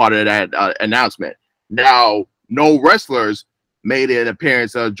was part of that announcement. Now, no wrestlers made an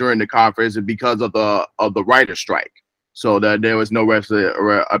appearance during the conference because of the writer strike, so that there was no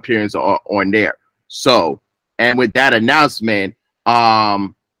wrestler appearance on there. So, and with that announcement,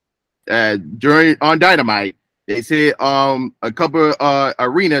 on Dynamite, they said a couple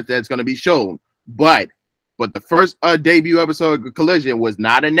arenas that's going to be shown, but the first debut episode of Collision was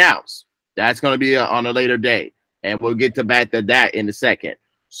not announced. That's going to be on a later day, and we'll get to back to that in a second.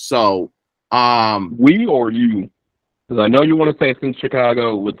 So, we or you? Because I know you want to say it's in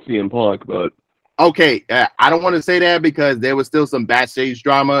Chicago with CM Punk, but okay, I don't want to say that because there was still some backstage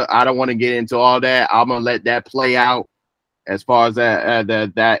drama. I don't want to get into all that. I'm gonna let that play out as far as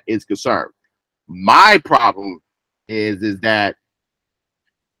that is concerned. My problem is that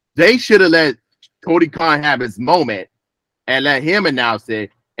they should have let Tony Khan have his moment and let him announce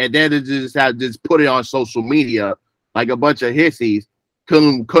it, and then just put it on social media like a bunch of hissies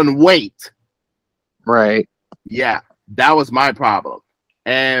couldn't wait. Right. Yeah, that was my problem.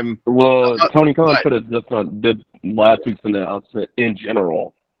 And Tony Khan could have just did last week's announcement in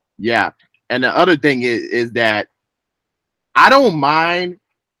general. Yeah, and the other thing is that I don't mind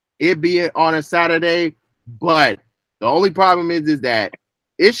it being on a Saturday, but the only problem is that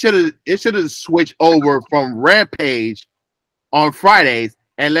it should have switched over from Rampage on Fridays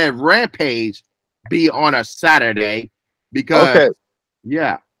and let Rampage be on a Saturday because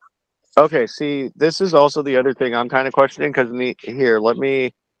yeah. Okay, see, this is also the other thing I'm kind of questioning because let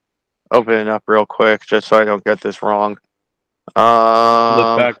me open it up real quick just so I don't get this wrong.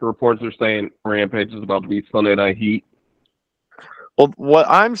 The back reports are saying Rampage is about to be Sunday Night Heat. Well, what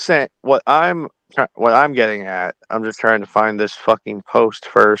I'm getting at, I'm just trying to find this fucking post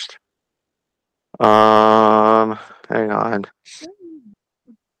first. Hang on.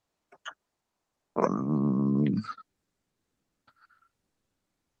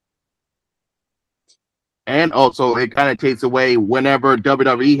 And also, it kind of takes away whenever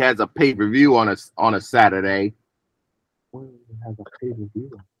WWE has a pay-per-view on a Saturday.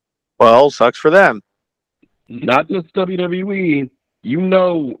 Well, sucks for them. Not just WWE. You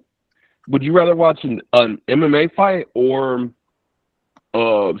know, would you rather watch an MMA fight or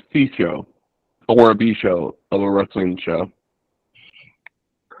a C show or a B show of a wrestling show?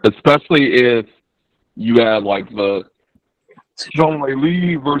 Especially if you had like the Zhang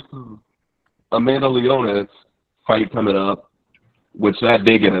Weili versus Amanda Leonis fight coming up, which that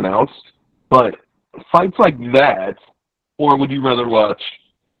did get announced. But fights like that, or would you rather watch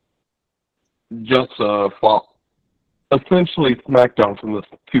just essentially SmackDown from the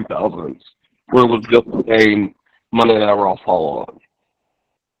 2000s, where it was just a Monday Night Raw follow-on?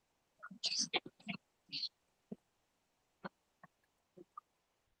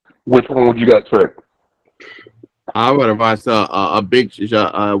 Which one would you guys pick? I would have watched a big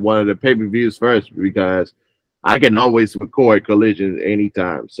one of the pay-per-views first because I can always record collisions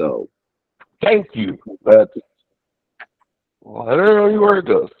anytime. So, thank you. That's I don't know where it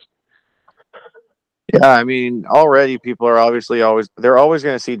goes. Yeah, I mean, already people are obviously always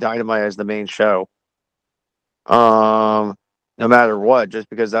going to see Dynamite as the main show. No matter what, just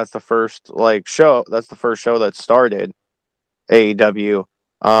because that's the first show that started AEW.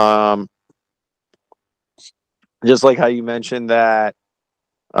 Just like how you mentioned that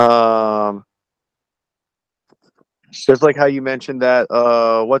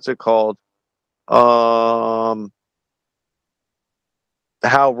what's it called?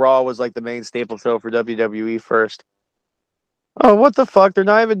 How Raw was like the main staple show for WWE first. Oh, what the fuck? They're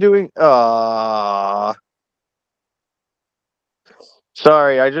not even doing.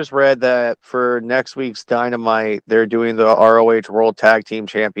 Sorry, I just read that for next week's Dynamite, they're doing the ROH World Tag Team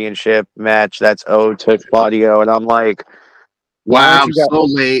Championship match. That's owed to Claudio, and I'm like, wow, so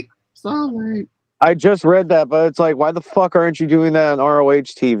late. I just read that, but it's like, why the fuck aren't you doing that on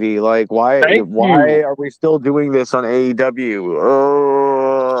ROH TV? Like, why are we still doing this on AEW?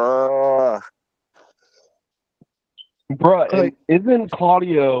 Bruh, and isn't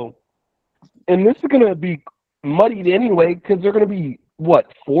Claudio, and this is going to be muddied anyway, because they're going to be,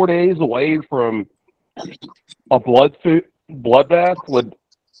 4 days away from a bloodbath with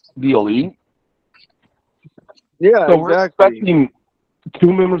the Elite? Yeah, so exactly. We're expecting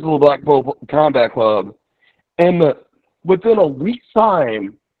 2 members of the Blackpool Combat Club, and within a week's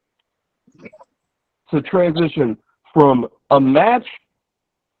time to transition from a match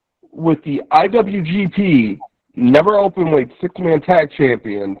with the IWGP Never Openweight 6-man tag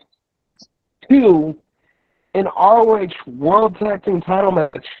champions to an ROH World Tag Team title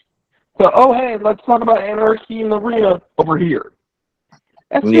match. So, hey, let's talk about Anarchy in the Arena over here.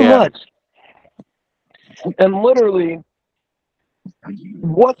 That's too much. And literally,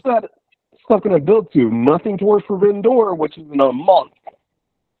 what's that stuff going to build to? Nothing towards Forbidden Door, which is in a month.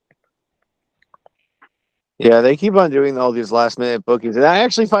 Yeah, they keep on doing all these last-minute bookings, and I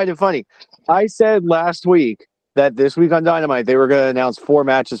actually find it funny. I said last week that this week on Dynamite, they were going to announce 4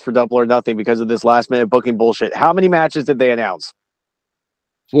 matches for Double or Nothing because of this last-minute booking bullshit. How many matches did they announce?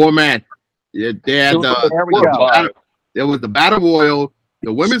 4 matches. Yeah, there we go. There was the Battle Royal,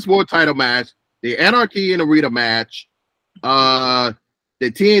 the Women's World Title match, the Anarchy in the Arena match, the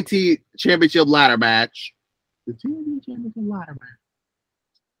TNT Championship ladder match.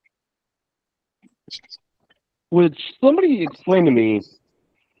 Which somebody explained to me,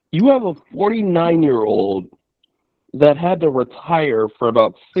 you have a 49-year-old that had to retire for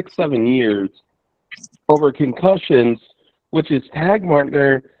about 6-7 years over concussions, which is tag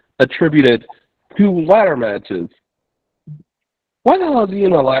partner attributed to ladder matches. Why the hell is he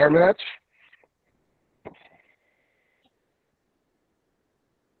in a ladder match?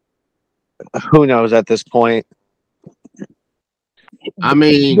 Who knows at this point? I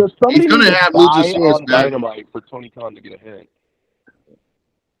mean, he's going to have Luchasaurus back. Dynamite for Tony Khan to get a hit.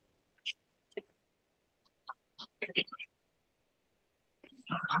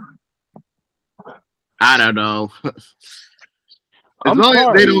 I don't know. As long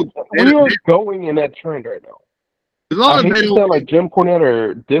as they don't, we are going in that trend right now. as long I as hate they to don't, sound like Jim Cornette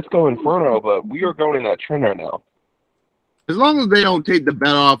or Disco Inferno, but we are going in that trend right now. as long as they don't take the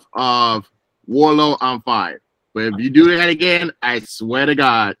bet off of Warlow, I'm fine. But if you do that again, I swear to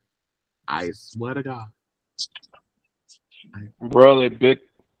God, Bro, they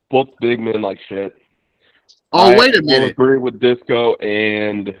both big men like shit. Oh, wait a I will minute. agree with Disco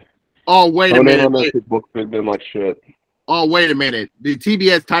and Oh, wait a minute. they both big men like shit. Oh, wait a minute. The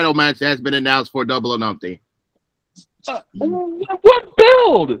TBS title match has been announced for Double or Nothing. What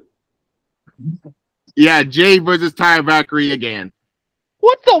build? Yeah, Jay versus Ty Valkyrie again.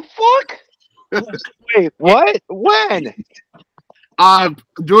 What the fuck? Wait, what? When?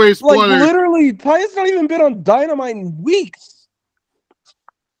 During Like, spoilers. literally, Ty's not even been on Dynamite in weeks.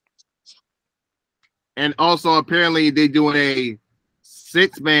 And also, apparently, they're doing a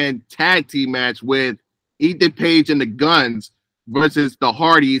 6-man tag team match with Ethan Page and the Guns versus the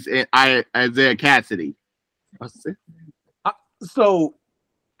Hardys and Isaiah Cassidy. So,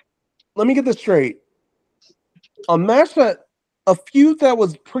 let me get this straight. A feud that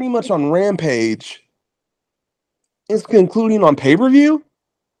was pretty much on Rampage is concluding on pay-per-view?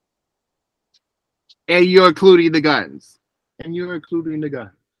 And you're including the Guns.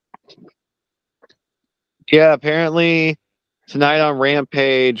 Yeah, apparently tonight on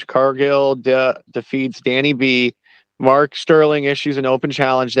Rampage, Cargill defeats Danny B. Mark Sterling issues an open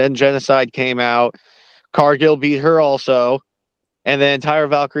challenge. Then Genocide came out. Cargill beat her also. And then Tyra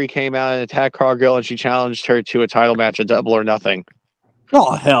Valkyrie came out and attacked Cargill, and she challenged her to a title match at Double or Nothing.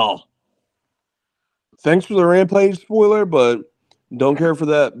 Oh, hell. Thanks for the Rampage spoiler, but don't care for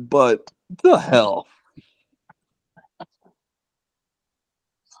that. But the hell.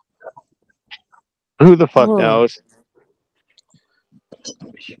 Who the fuck knows?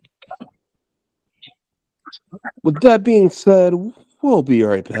 With that being said, we'll be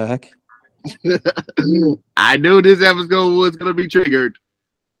right back. I knew this episode was going to be triggered.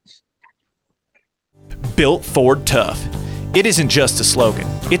 Built Ford Tough. It isn't just a slogan.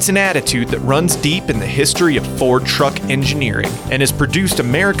 It's an attitude that runs deep in the history of Ford truck engineering and has produced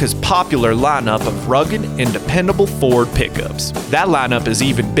America's popular lineup of rugged and dependable Ford pickups. That lineup is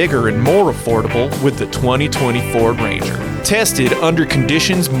even bigger and more affordable with the 2020 Ford Ranger. Tested under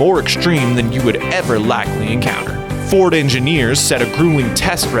conditions more extreme than you would ever likely encounter. Ford engineers set a grueling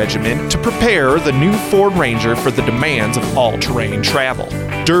test regimen to prepare the new Ford Ranger for the demands of all-terrain travel.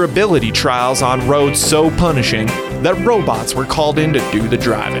 Durability trials on roads so punishing that robots were called in to do the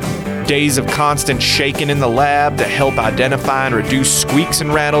driving. Days of constant shaking in the lab to help identify and reduce squeaks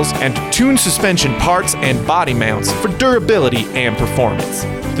and rattles, and to tune suspension parts and body mounts for durability and performance.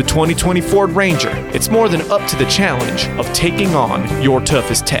 The 2020 Ford Ranger, it's more than up to the challenge of taking on your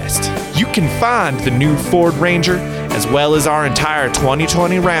toughest test. You can find the new Ford Ranger as well as our entire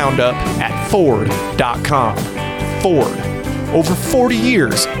 2020 roundup at Ford.com. Ford, over 40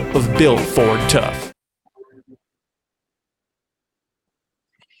 years of built Ford tough.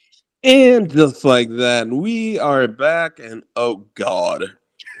 And just like that, we are back, and oh god.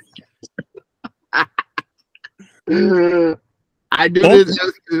 I knew this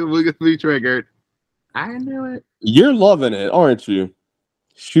was going to be triggered. I knew it. You're loving it, aren't you?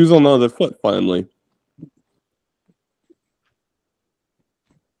 Shoes on the other foot, finally.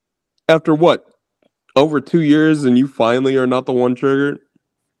 After what? Over 2 years, and you finally are not the one triggered?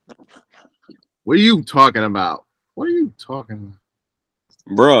 What are you talking about?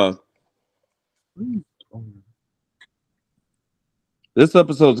 Bruh. This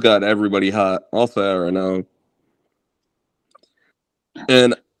episode's got everybody hot. I'll say that right now.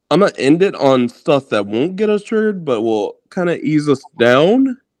 And I'm going to end it on stuff that won't get us triggered, but will kind of ease us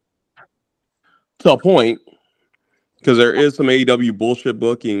down to a point. Because there is some AEW bullshit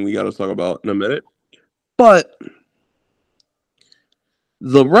booking we got to talk about in a minute. But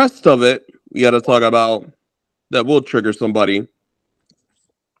the rest of it we got to talk about that will trigger somebody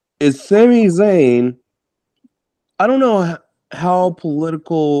is Sami Zayn. I don't know how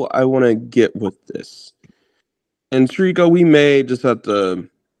political I want to get with this. And Trico, we may just have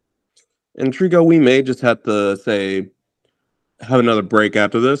to say, have another break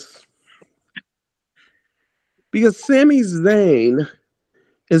after this. Because Sami Zayn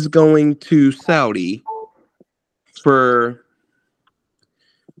is going to Saudi for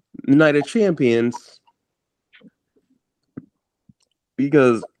Night of Champions.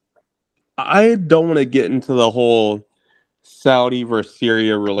 Because I don't want to get into the whole Saudi versus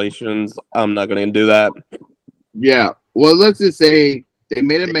Syria relations. I'm not going to do that. Yeah. Well, let's just say they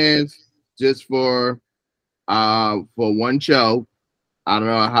made amends just for one show. I don't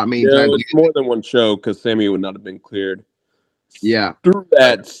know how many times. It's more than one show because Sammy would not have been cleared. Yeah. through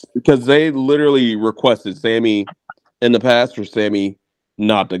that because they literally requested Sammy in the past for Sammy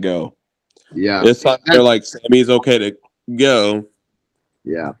not to go. Yeah. This time they're like, Sammy's okay to go.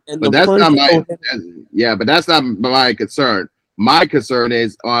 Yeah. And But the that's not first but that's not my concern. My concern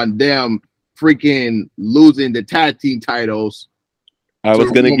is on them freaking losing the tag team titles. I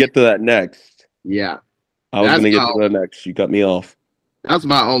was going to get to that next. Yeah. I was going to get to that next. You cut me off. That's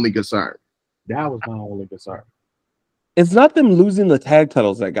my only concern. That was my only concern. It's not them losing the tag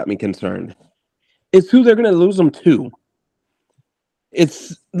titles that got me concerned. It's who they're going to lose them to.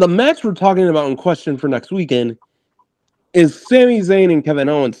 It's the match we're talking about in question for next weekend is Sami Zayn and Kevin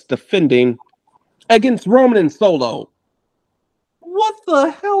Owens defending against Roman and Solo. What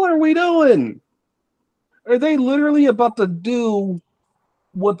the hell are we doing? Are they literally about to do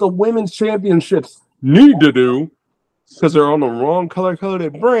what the women's championships need to do because they're on the wrong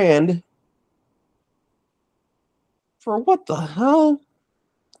color-coded brand? For what the hell?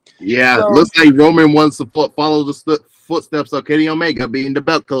 Yeah, So, looks like Roman wants to follow the footsteps of Kenny Omega being the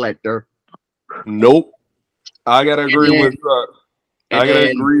belt collector. Nope. I gotta agree with.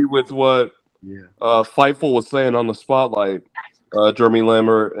 Agree with what Fightful was saying on the spotlight. Jeremy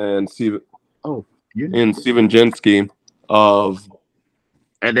Lambert and Steven. And Steven Jenski of.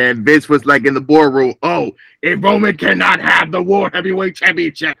 And then Vince was like in the boardroom, if Roman cannot have the World Heavyweight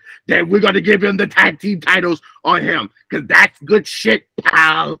Championship, then we're going to give him the tag team titles on him. Because that's good shit,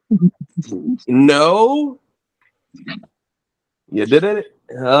 pal. No. You did it.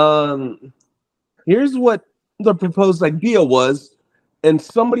 Here's what the proposed idea was. And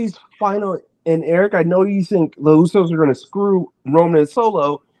somebody's final... And Eric, I know you think the Usos are going to screw Roman and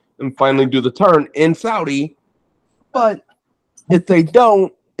Solo and finally do the turn in Saudi. But... if they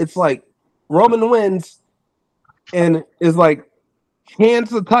don't, it's like Roman wins and is like hands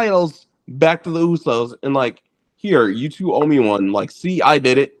the titles back to the Usos and like, here, you two owe me one. Like, see, I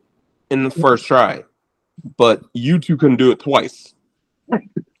did it in the first try, but you two couldn't do it twice. So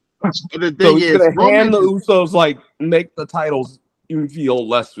the So thing he's is, gonna hand the Usos like make the titles even feel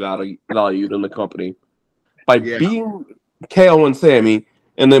less valued in the company by being KO and Sammy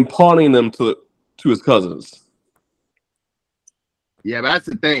and then pawning them to his cousins. Yeah, that's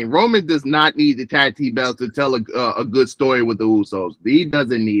the thing. Roman does not need the tag team belts to tell a good story with the Usos. He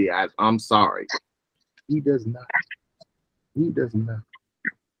doesn't need it. I'm sorry. He does not. He does not.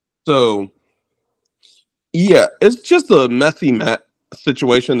 So, yeah, it's just a messy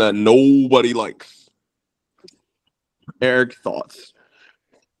situation that nobody likes. Eric, thoughts?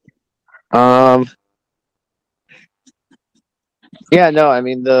 Yeah, no, I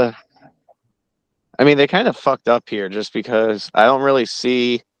mean they kind of fucked up here just because I don't really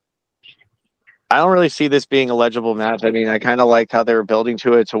see this being a legible match. I mean, I kind of liked how they were building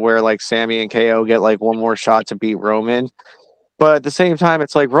to it to where like Sammy and KO get like one more shot to beat Roman. But at the same time,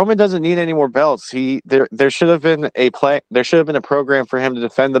 it's like Roman doesn't need any more belts. There should have been a program for him to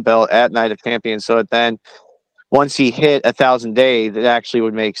defend the belt at Night of Champions so that then once he hit 1,000 days, it actually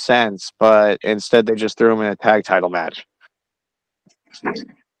would make sense. But instead they just threw him in a tag title match.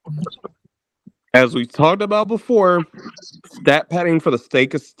 As we talked about before, stat padding for the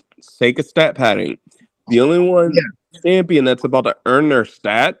sake of stat padding. The only one champion that's about to earn their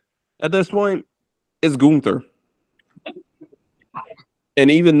stat at this point is Gunther. And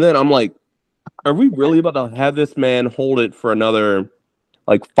even then, I'm like, are we really about to have this man hold it for another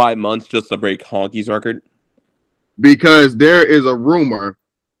like 5 months just to break Honky's record? Because there is a rumor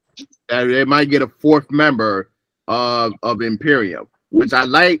that they might get a fourth member of Imperium, which I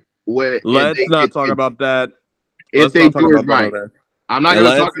like. Let's not talk about that. If they do it right, I'm not going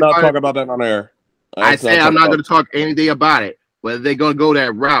to talk about that on air. I say I'm not going to talk anything about it. But if they're going to go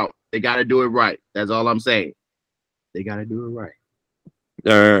that route, they got to do it right. That's all I'm saying. They got to do it right.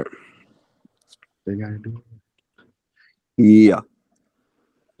 They got to do it right. Yeah.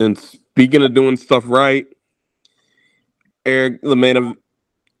 And speaking of doing stuff right, Eric,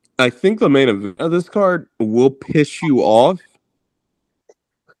 I think the main event of this card will piss you off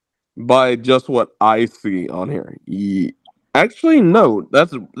by just what I see on here. Actually, no,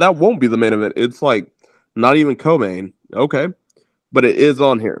 that won't be the main event. It's like not even co-main. Okay. But it is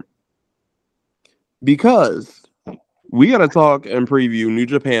on here. Because we got to talk and preview New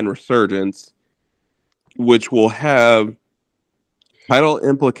Japan Resurgence, which will have title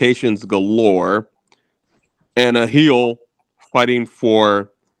implications galore and a heel fighting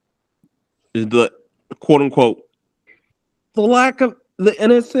for the quote-unquote the lack of the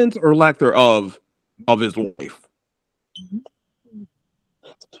innocence or lack thereof of his wife.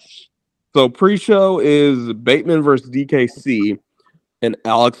 So pre-show is Bateman versus DKC and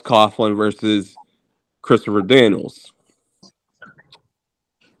Alex Coughlin versus Christopher Daniels.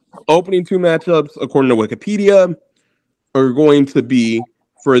 opening two matchups, according to Wikipedia, are going to be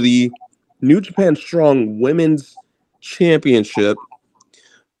for the New Japan Strong Women's Championship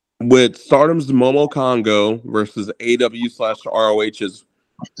with Stardom's Momo Kongo versus AW/ROH's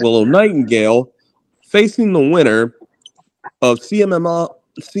Willow Nightingale, facing the winner of CMLL's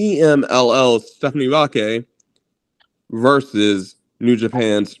Stephanie Vake versus New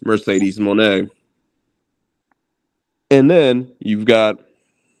Japan's Mercedes Moné. And then you've got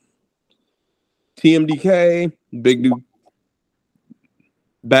TMDK,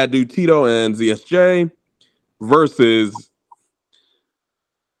 Bad Dude Tito, and ZSJ versus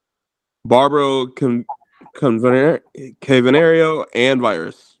Barbaro Cavenario and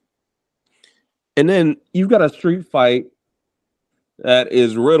Virus. And then you've got a street fight that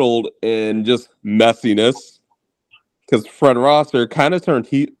is riddled in just messiness because Fred Rosser kind of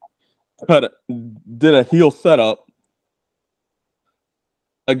did a heel setup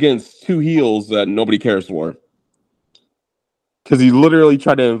against two heels that nobody cares for. Because he literally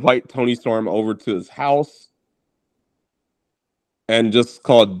tried to invite Tony Storm over to his house and just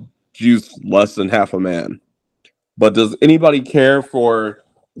called Juice less than half a man. But does anybody care for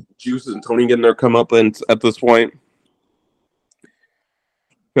Juice and Tony getting their comeuppance at this point?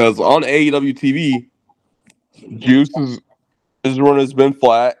 Because on AEW TV, Juice's run has been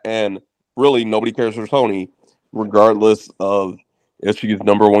flat, and really nobody cares for Tony, regardless of if she's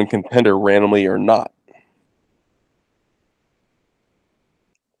number one contender randomly or not.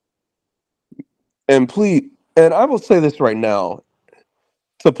 And I will say this right now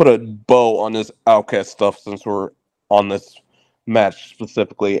to put a bow on this Outcast stuff since we're on this match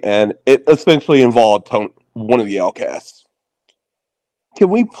specifically, and it essentially involved one of the Outcasts. Can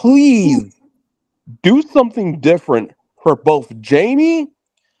we please do something different for both Jamie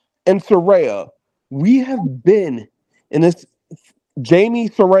and Saraya? We have been in this, Jamie,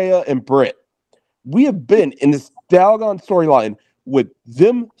 Saraya, and Britt. We have been in this doggone storyline with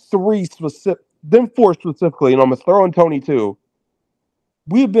them four specifically, and I'm going to throw in Tony too.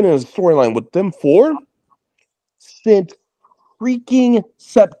 We have been in a storyline with them four since freaking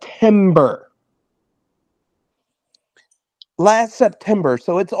September. Last September,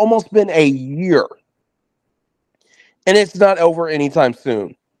 so it's almost been a year. And it's not over anytime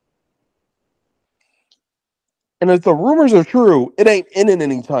soon. And if the rumors are true, it ain't ending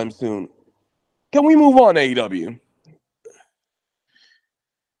anytime soon. Can we move on, AEW?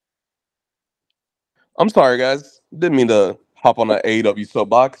 I'm sorry, guys. Didn't mean to hop on that AEW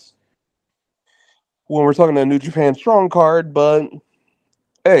soapbox when we're talking a New Japan Strong card, but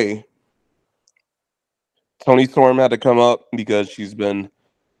hey, Toni Storm had to come up because she's been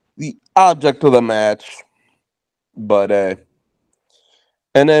the object of the match. But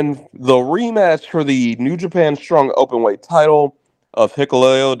and then the rematch for the New Japan Strong Openweight title of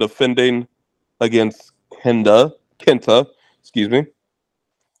Hikuleo defending against Kenta, excuse me.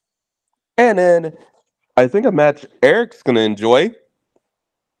 And then I think a match Eric's going to enjoy.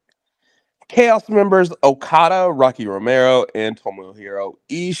 Chaos members Okada, Rocky Romero, and Tomohiro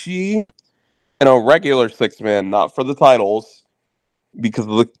Ishii. And a regular six-man, not for the titles, because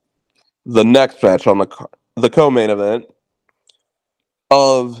of the next match on the co-main event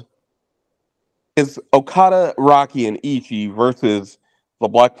is Okada, Rocky, and Ishii versus the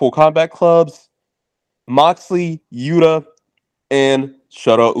Blackpool Combat Clubs, Moxley, Yuta, and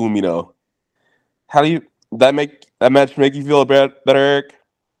Shota Umino. How do you that match make you feel better, Eric?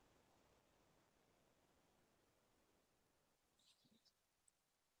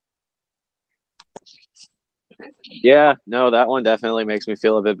 Yeah, no, that one definitely makes me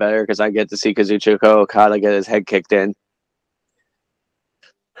feel a bit better because I get to see Kazuchika Okada get his head kicked in.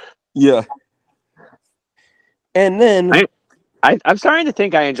 Yeah. And then I'm starting to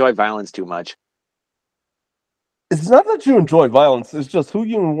think I enjoy violence too much. It's not that you enjoy violence, it's just who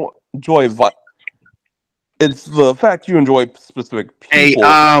you enjoy it's the fact you enjoy specific people. Hey,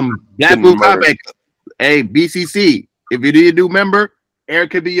 Blackpool Combat. Hey, BCC. If you're a new member,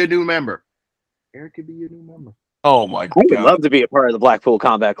 Eric could be your new member. Oh my God. I would love to be a part of the Blackpool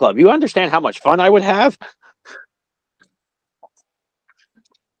Combat Club. You understand how much fun I would have?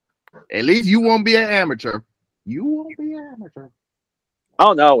 At least you won't be an amateur.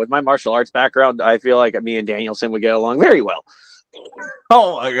 Oh no, with my martial arts background, I feel like me and Danielson would get along very well.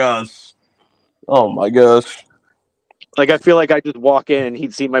 Oh my gosh. Like I feel like I just walk in and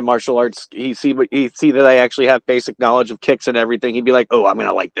he'd see my martial arts, he'd see that I actually have basic knowledge of kicks and everything. He'd be like, "Oh, I'm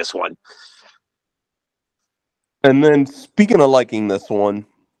gonna like this one." And then speaking of liking this one,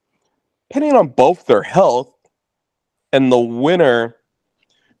 depending on both their health and the winner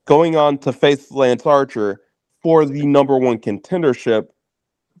going on to face Lance Archer for the number one contendership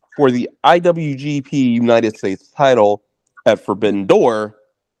for the IWGP United States title at Forbidden Door,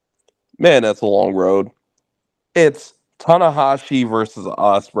 man, that's a long road. It's Tanahashi versus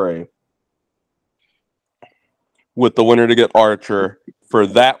Ospreay, with the winner to get Archer for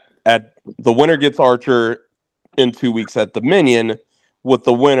that. The winner gets Archer in 2 weeks at Dominion, with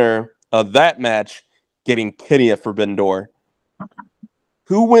the winner of that match getting Kenny at Forbidden Door.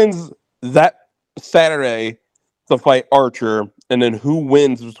 Who wins that Saturday to fight Archer, and then who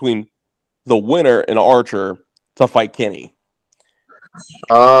wins between the winner and Archer to fight Kenny?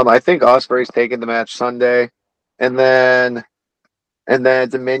 I think Ospreay's taking the match Sunday, and then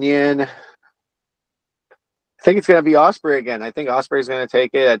Dominion. I think it's going to be Ospreay again. I think Ospreay's going to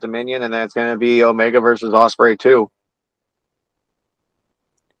take it at Dominion, and then it's going to be Omega versus Ospreay too.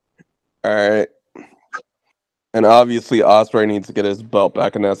 All right. And obviously, Ospreay needs to get his belt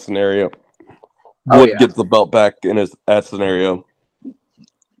back in that scenario. Would get the belt back in that scenario.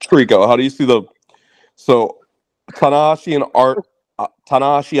 Trico, how do you see so Tanahashi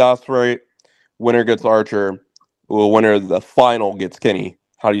Ospreay, winner gets Archer, winner of the final gets Kenny.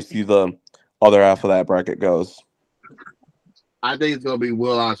 How do you see the other half of that bracket goes? I think it's gonna be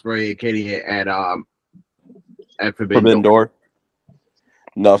Will Ospreay and Kenny at Forbidden Door.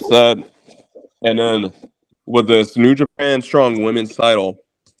 Enough said. And then with this New Japan Strong Women's title,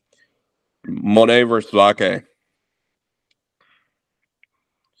 Monet versus Ake.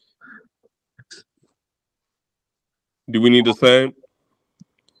 Do we need to say?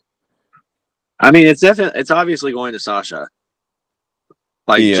 I mean, it's obviously going to Sasha.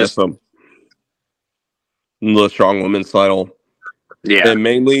 The Strong Women's title. Yeah. And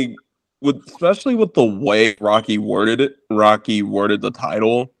mainly especially with the way Rocky worded the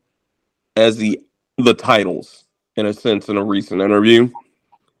title as the titles, in a sense, in a recent interview.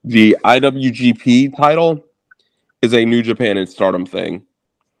 The IWGP title is a New Japan and Stardom thing.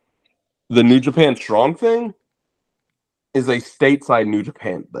 The New Japan Strong thing is a stateside New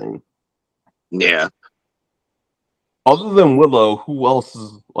Japan thing. Yeah. Other than Willow, who else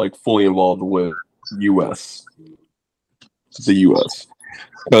is fully involved with US? The US.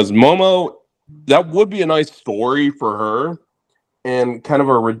 Because Momo, that would be a nice story for her and kind of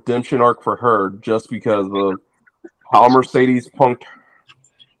a redemption arc for her, just because of how Mercedes punked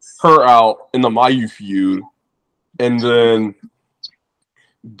her out in the Mayu feud, and then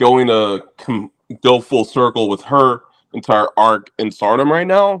going to go full circle with her entire arc in Stardom right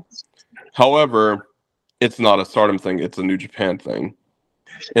now. However, it's not a Stardom thing, it's a New Japan thing.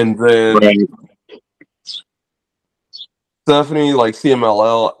 And then Stephanie,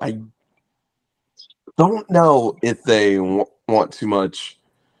 CMLL, I don't know if they want too much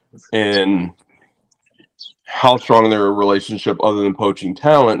in how strong their relationship, other than poaching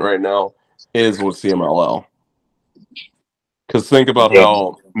talent right now, is with CMLL. Because think about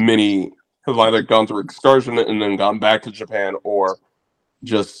how many have either gone through excursion and then gone back to Japan, or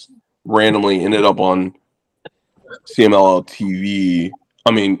just randomly ended up on CMLL TV.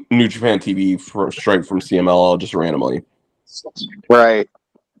 I mean, New Japan TV straight from CMLL, just randomly. Right.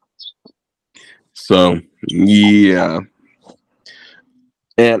 So, yeah.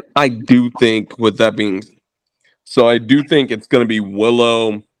 And I do think, with that being, I do think it's going to be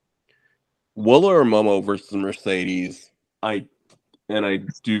Willow or Momo versus Mercedes. I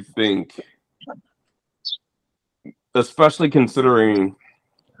do think, especially considering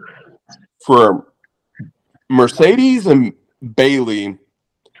for Mercedes and Bayley,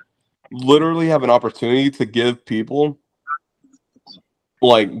 literally have an opportunity to give people,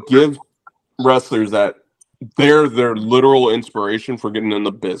 give wrestlers that they're their literal inspiration for getting in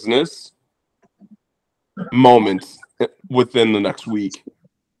the business moments within the next week.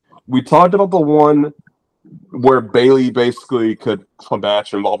 We talked about the one where Bayley basically could come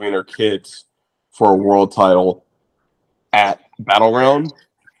match involving her kids for a world title at Battleground.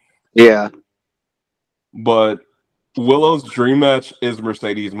 Yeah. But Willow's dream match is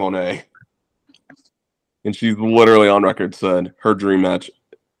Mercedes Moné. And she's literally on record said her dream match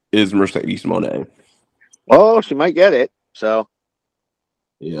is Mercedes Moné. Oh, she might get it. So.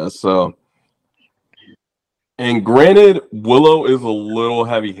 Yeah, so. And granted, Willow is a little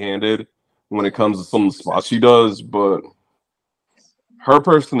heavy-handed when it comes to some of the spots she does, but her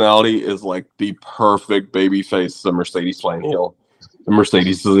personality is the perfect baby face of Mercedes playing heel. And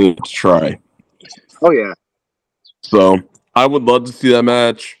Mercedes doesn't even try. Oh, yeah. So, I would love to see that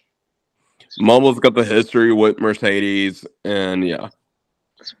match. Momo's got the history with Mercedes, and yeah.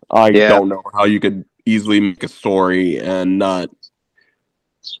 I don't know how you could easily make a story and not...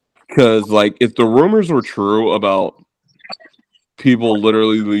 Because, if the rumors were true about people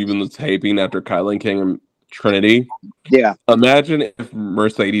literally leaving the taping after Kylan King and Trinity. Yeah. Imagine if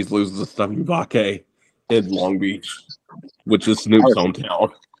Mercedes loses to Stephanie Vake in Long Beach, which is Snoop's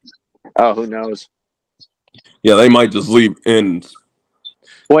hometown. Oh, who knows? Yeah, they might just leave. And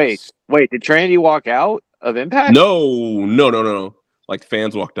Wait. Did Trinity walk out of Impact? no. Like,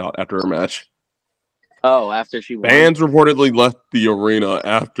 fans walked out after her match. Oh, after she won. Fans reportedly left the arena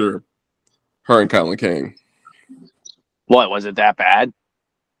after her and Kylan King. What, was it that bad?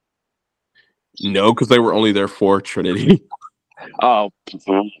 No, because they were only there for Trinity. Oh.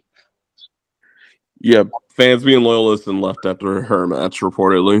 Yeah, fans being loyalists and left after her match,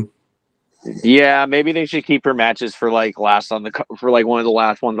 reportedly. Yeah, maybe they should keep her matches for like one of the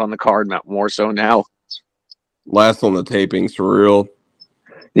last ones on the card, not more so now. Last on the tapings, for real.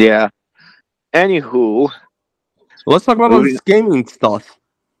 Yeah. Anywho, Let's talk about all this gaming stuff.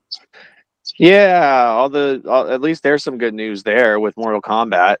 yeah, at least there's some good news there with Mortal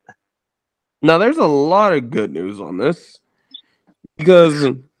Kombat. Now, there's a lot of good news on this because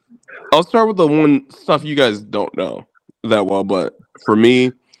I'll start with the one stuff you guys don't know that well, but for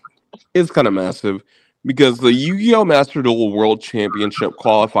me, it's kind of massive because the Yu-Gi-Oh! Master Duel World Championship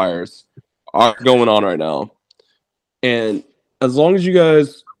qualifiers are going on right now. And as long as you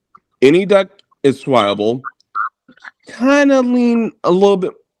guys, any deck is swipable, kind of lean a little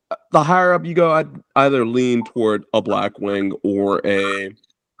bit, the higher up you go, I'd either lean toward a Blackwing or a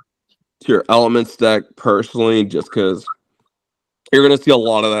Tier Elements deck personally, just because you're going to see a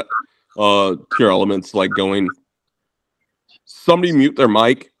lot of that Tier Elements like going. Somebody mute their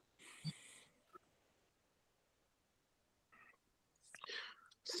mic.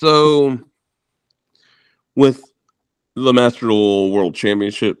 So, with the Master Duel World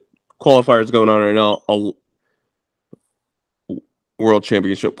Championship qualifiers going on right now, World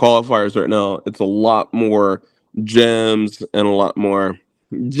Championship qualifiers right now, it's a lot more gems and a lot more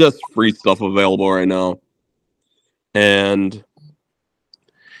just free stuff available right now. And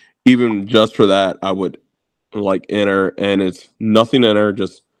even just for that, I would like enter, and it's nothing to enter,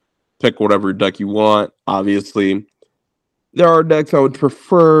 just pick whatever deck you want. Obviously, there are decks I would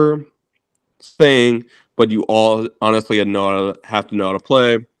prefer staying, but you all honestly have to know how to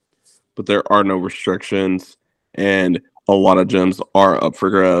play. But there are no restrictions, and a lot of gems are up for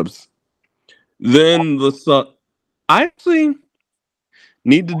grabs. Then I actually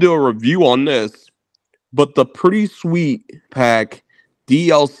need to do a review on this, but the Pretty Sweet Pack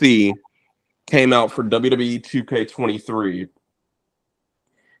DLC came out for WWE 2K23.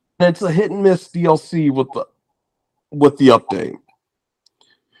 And it's a hit and miss DLC with the update.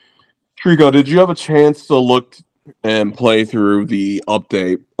 Trico, did you have a chance to look and play through the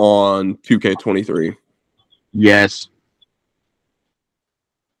update on 2K23? Yes.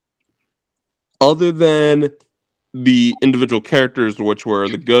 Other than the individual characters, which were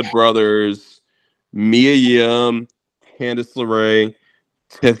the Good Brothers, Mia Yim, Candice LeRae,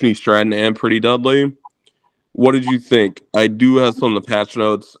 Tiffany Stratton, and Pretty Dudley, what did you think? I do have some of the patch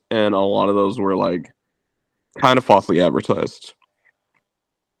notes, and a lot of those were like kind of falsely advertised.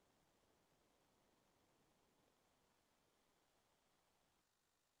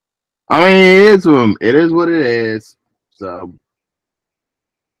 I mean, it is what it is. So,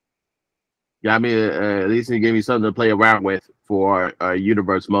 yeah, I mean, at least it gave me something to play around with for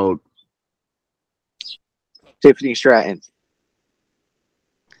universe mode. Tiffany Stratton.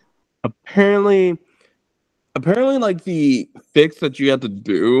 Apparently, like the fix that you have to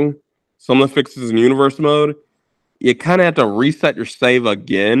do, some of the fixes in universe mode, you kind of have to reset your save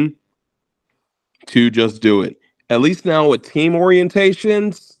again to just do it. At least now with team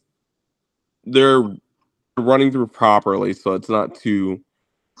orientations, they're running through properly, so it's not too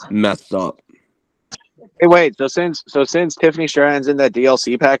messed up. Hey, wait. So since Tiffany Stratton's in that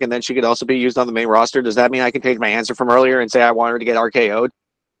DLC pack, and then she could also be used on the main roster, does that mean I can change my answer from earlier and say I want her to get RKO'd?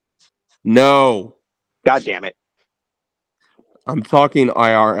 No. God damn it! I'm talking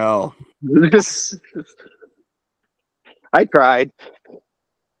IRL. I tried.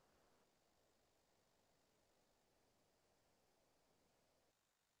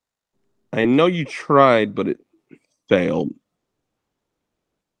 I know you tried, but it failed.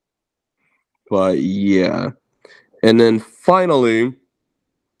 But yeah. And then finally,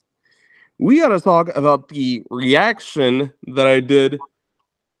 we got to talk about the reaction that I did.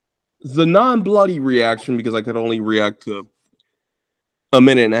 The non-bloody reaction, because I could only react to a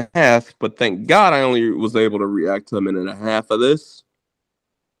minute and a half, but thank God I only was able to react to a minute and a half of this.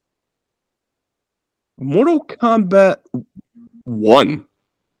 Mortal Kombat 1.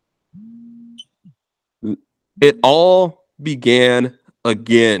 It all began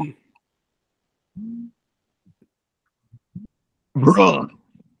again. Bruh.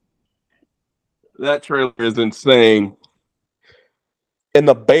 That trailer is insane. And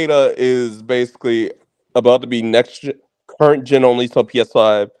the beta is basically about to be current gen only, so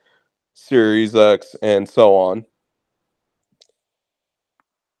PS5, Series X, and so on.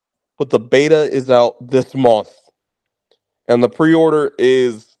 But the beta is out this month. And the pre-order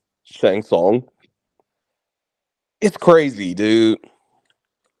is Shang Tsung. It's crazy, dude.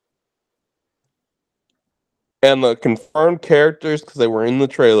 And the confirmed characters, because they were in the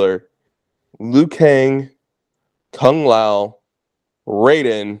trailer, Liu Kang, Kung Lao,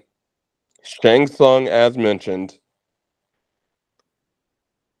 Raiden, Shang Tsung, as mentioned,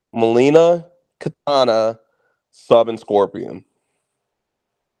 Melina, Katana, Sub, and Scorpion.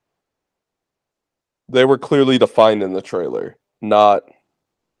 They were clearly defined in the trailer, not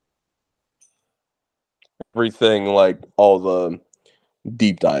everything like all the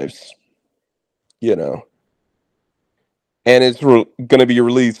deep dives, you know. And it's going to be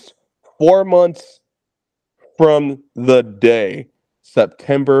released 4 months from the day,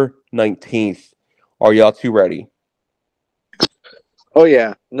 September 19th. Are y'all two ready? Oh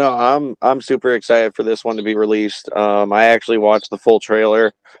yeah, no, I'm super excited for this one to be released. I actually watched the full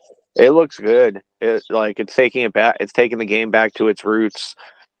trailer. It looks good. It's taking it back. It's taking the game back to its roots,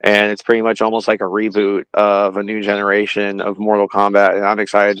 and it's pretty much almost like a reboot of a new generation of Mortal Kombat. And I'm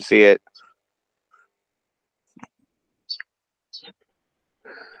excited to see it.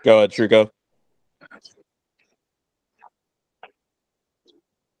 Go ahead, Trico.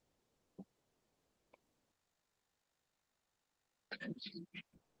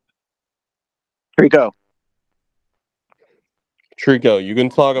 Trico, you can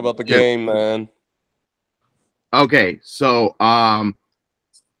talk about the game, man. Okay, so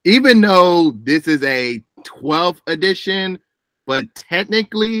even though this is a 12th edition, but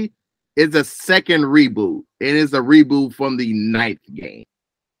technically it's a second reboot. It is a reboot from the 9th game.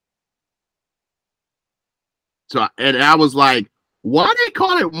 So, and I was like, why they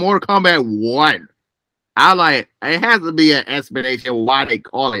call it Mortal Kombat 1? I like, it has to be an explanation why they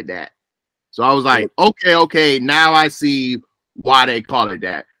call it that. So I was like, okay, now I see why they call it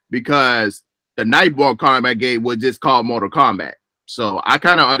that. Because the Nightborn Kombat game was just called Mortal Kombat. So I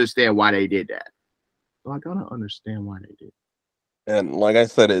kind of understand why they did that. So I kind of understand why they did. And like I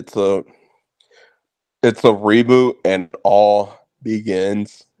said, it's a reboot, and it all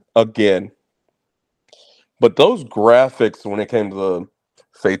begins again. But those graphics, when it came to the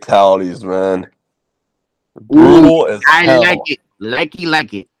fatalities, man, brutal as hell. I like it. Like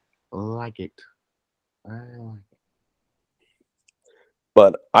it. I like it.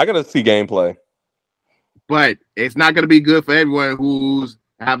 But I gotta see gameplay. But it's not gonna be good for everyone who's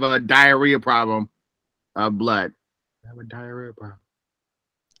have a diarrhea problem of blood. Have a diarrhea problem.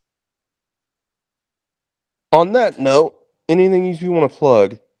 On that note, anything you want to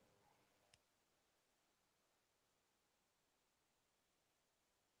plug?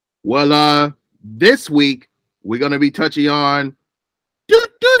 Well, this week we're gonna be touching on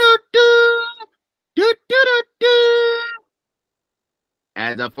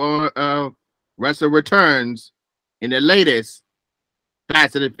as the former wrestler returns in the latest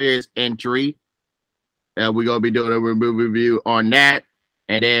Fast and the Furious entry. We're gonna be doing a review on that,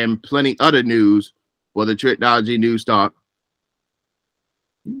 and then plenty other news for the Technology News Talk.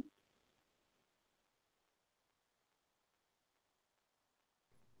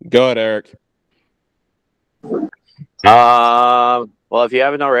 Go ahead, Eric. Well, if you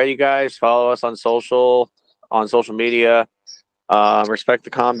haven't already, guys, follow us on social media. Respect the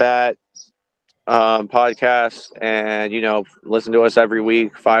Combat podcast, and listen to us every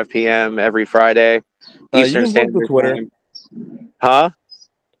week, 5 p.m. every Friday, Eastern Standard Time. Huh?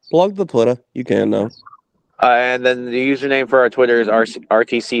 Plug the Twitter. You can now. And then the username for our Twitter is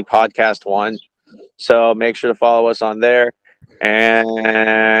RTC Podcast 1. So make sure to follow us on there.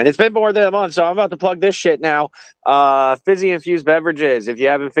 And it's been more than a month, so I'm about to plug this shit now. Fizzy infused beverages. If you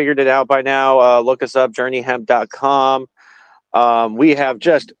haven't figured it out by now, look us up, journeyhemp.com. We have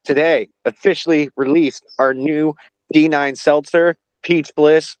just today officially released our new D9 seltzer, Peach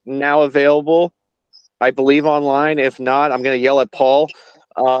Bliss, now available, I believe, online. If not, I'm going to yell at Paul.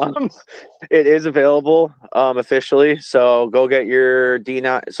 It is available officially, so go get your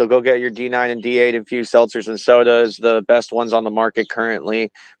D9. So go get your D9 and D8 infused seltzers and sodas, the best ones on the market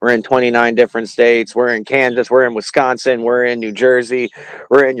currently. We're in 29 different states. We're in Kansas. We're in Wisconsin. We're in New Jersey.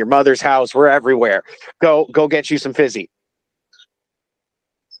 We're in your mother's house. We're everywhere. Go get you some fizzy.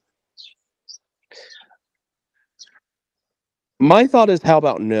 My thought is, how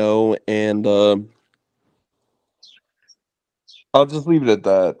about no? And I'll just leave it at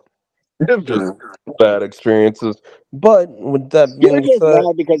that. Just bad experiences. But with that being said,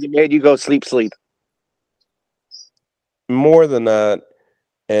 because it made you go sleep. more than that,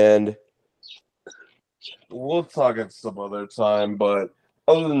 and we'll talk at some other time. But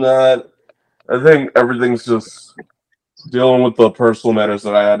other than that, I think everything's just dealing with the personal matters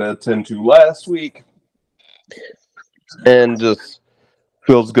that I had to attend to last week, and just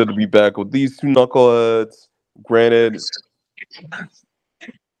feels good to be back with these two knuckleheads. Granted,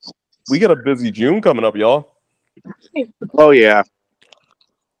 we got a busy June coming up, y'all. Oh yeah.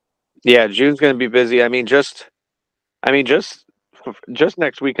 Yeah, June's going to be busy. I mean, just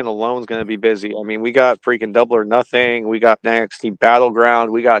next weekend alone is going to be busy. I mean, we got freaking Double or Nothing. We got NXT Battleground.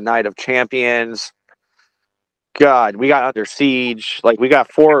 We got Night of Champions. God, we got Under Siege. Like we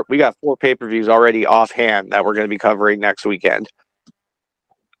got four pay-per-views already offhand that we're going to be covering next weekend.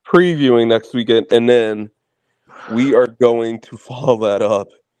 Previewing next weekend, and then we are going to follow that up.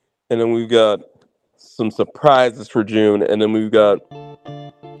 And then we've got some surprises for June, and then we've got,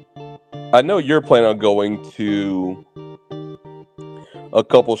 I know you're planning on going to a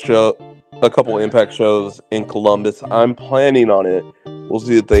couple Impact shows in Columbus. I'm planning on it. We'll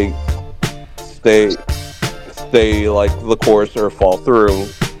see if they stay like the course or fall through.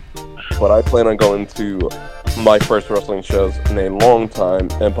 But I plan on going to my first wrestling shows in a long time,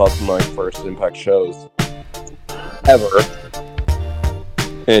 and possibly my first Impact shows ever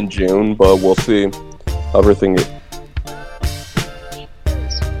in June. But we'll see. Everything.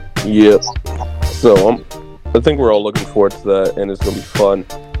 Yep. So I think we're all looking forward to that, and it's gonna be fun.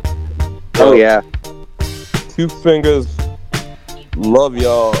 Oh yeah. Two fingers. Love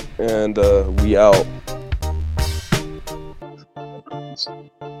y'all, and we out.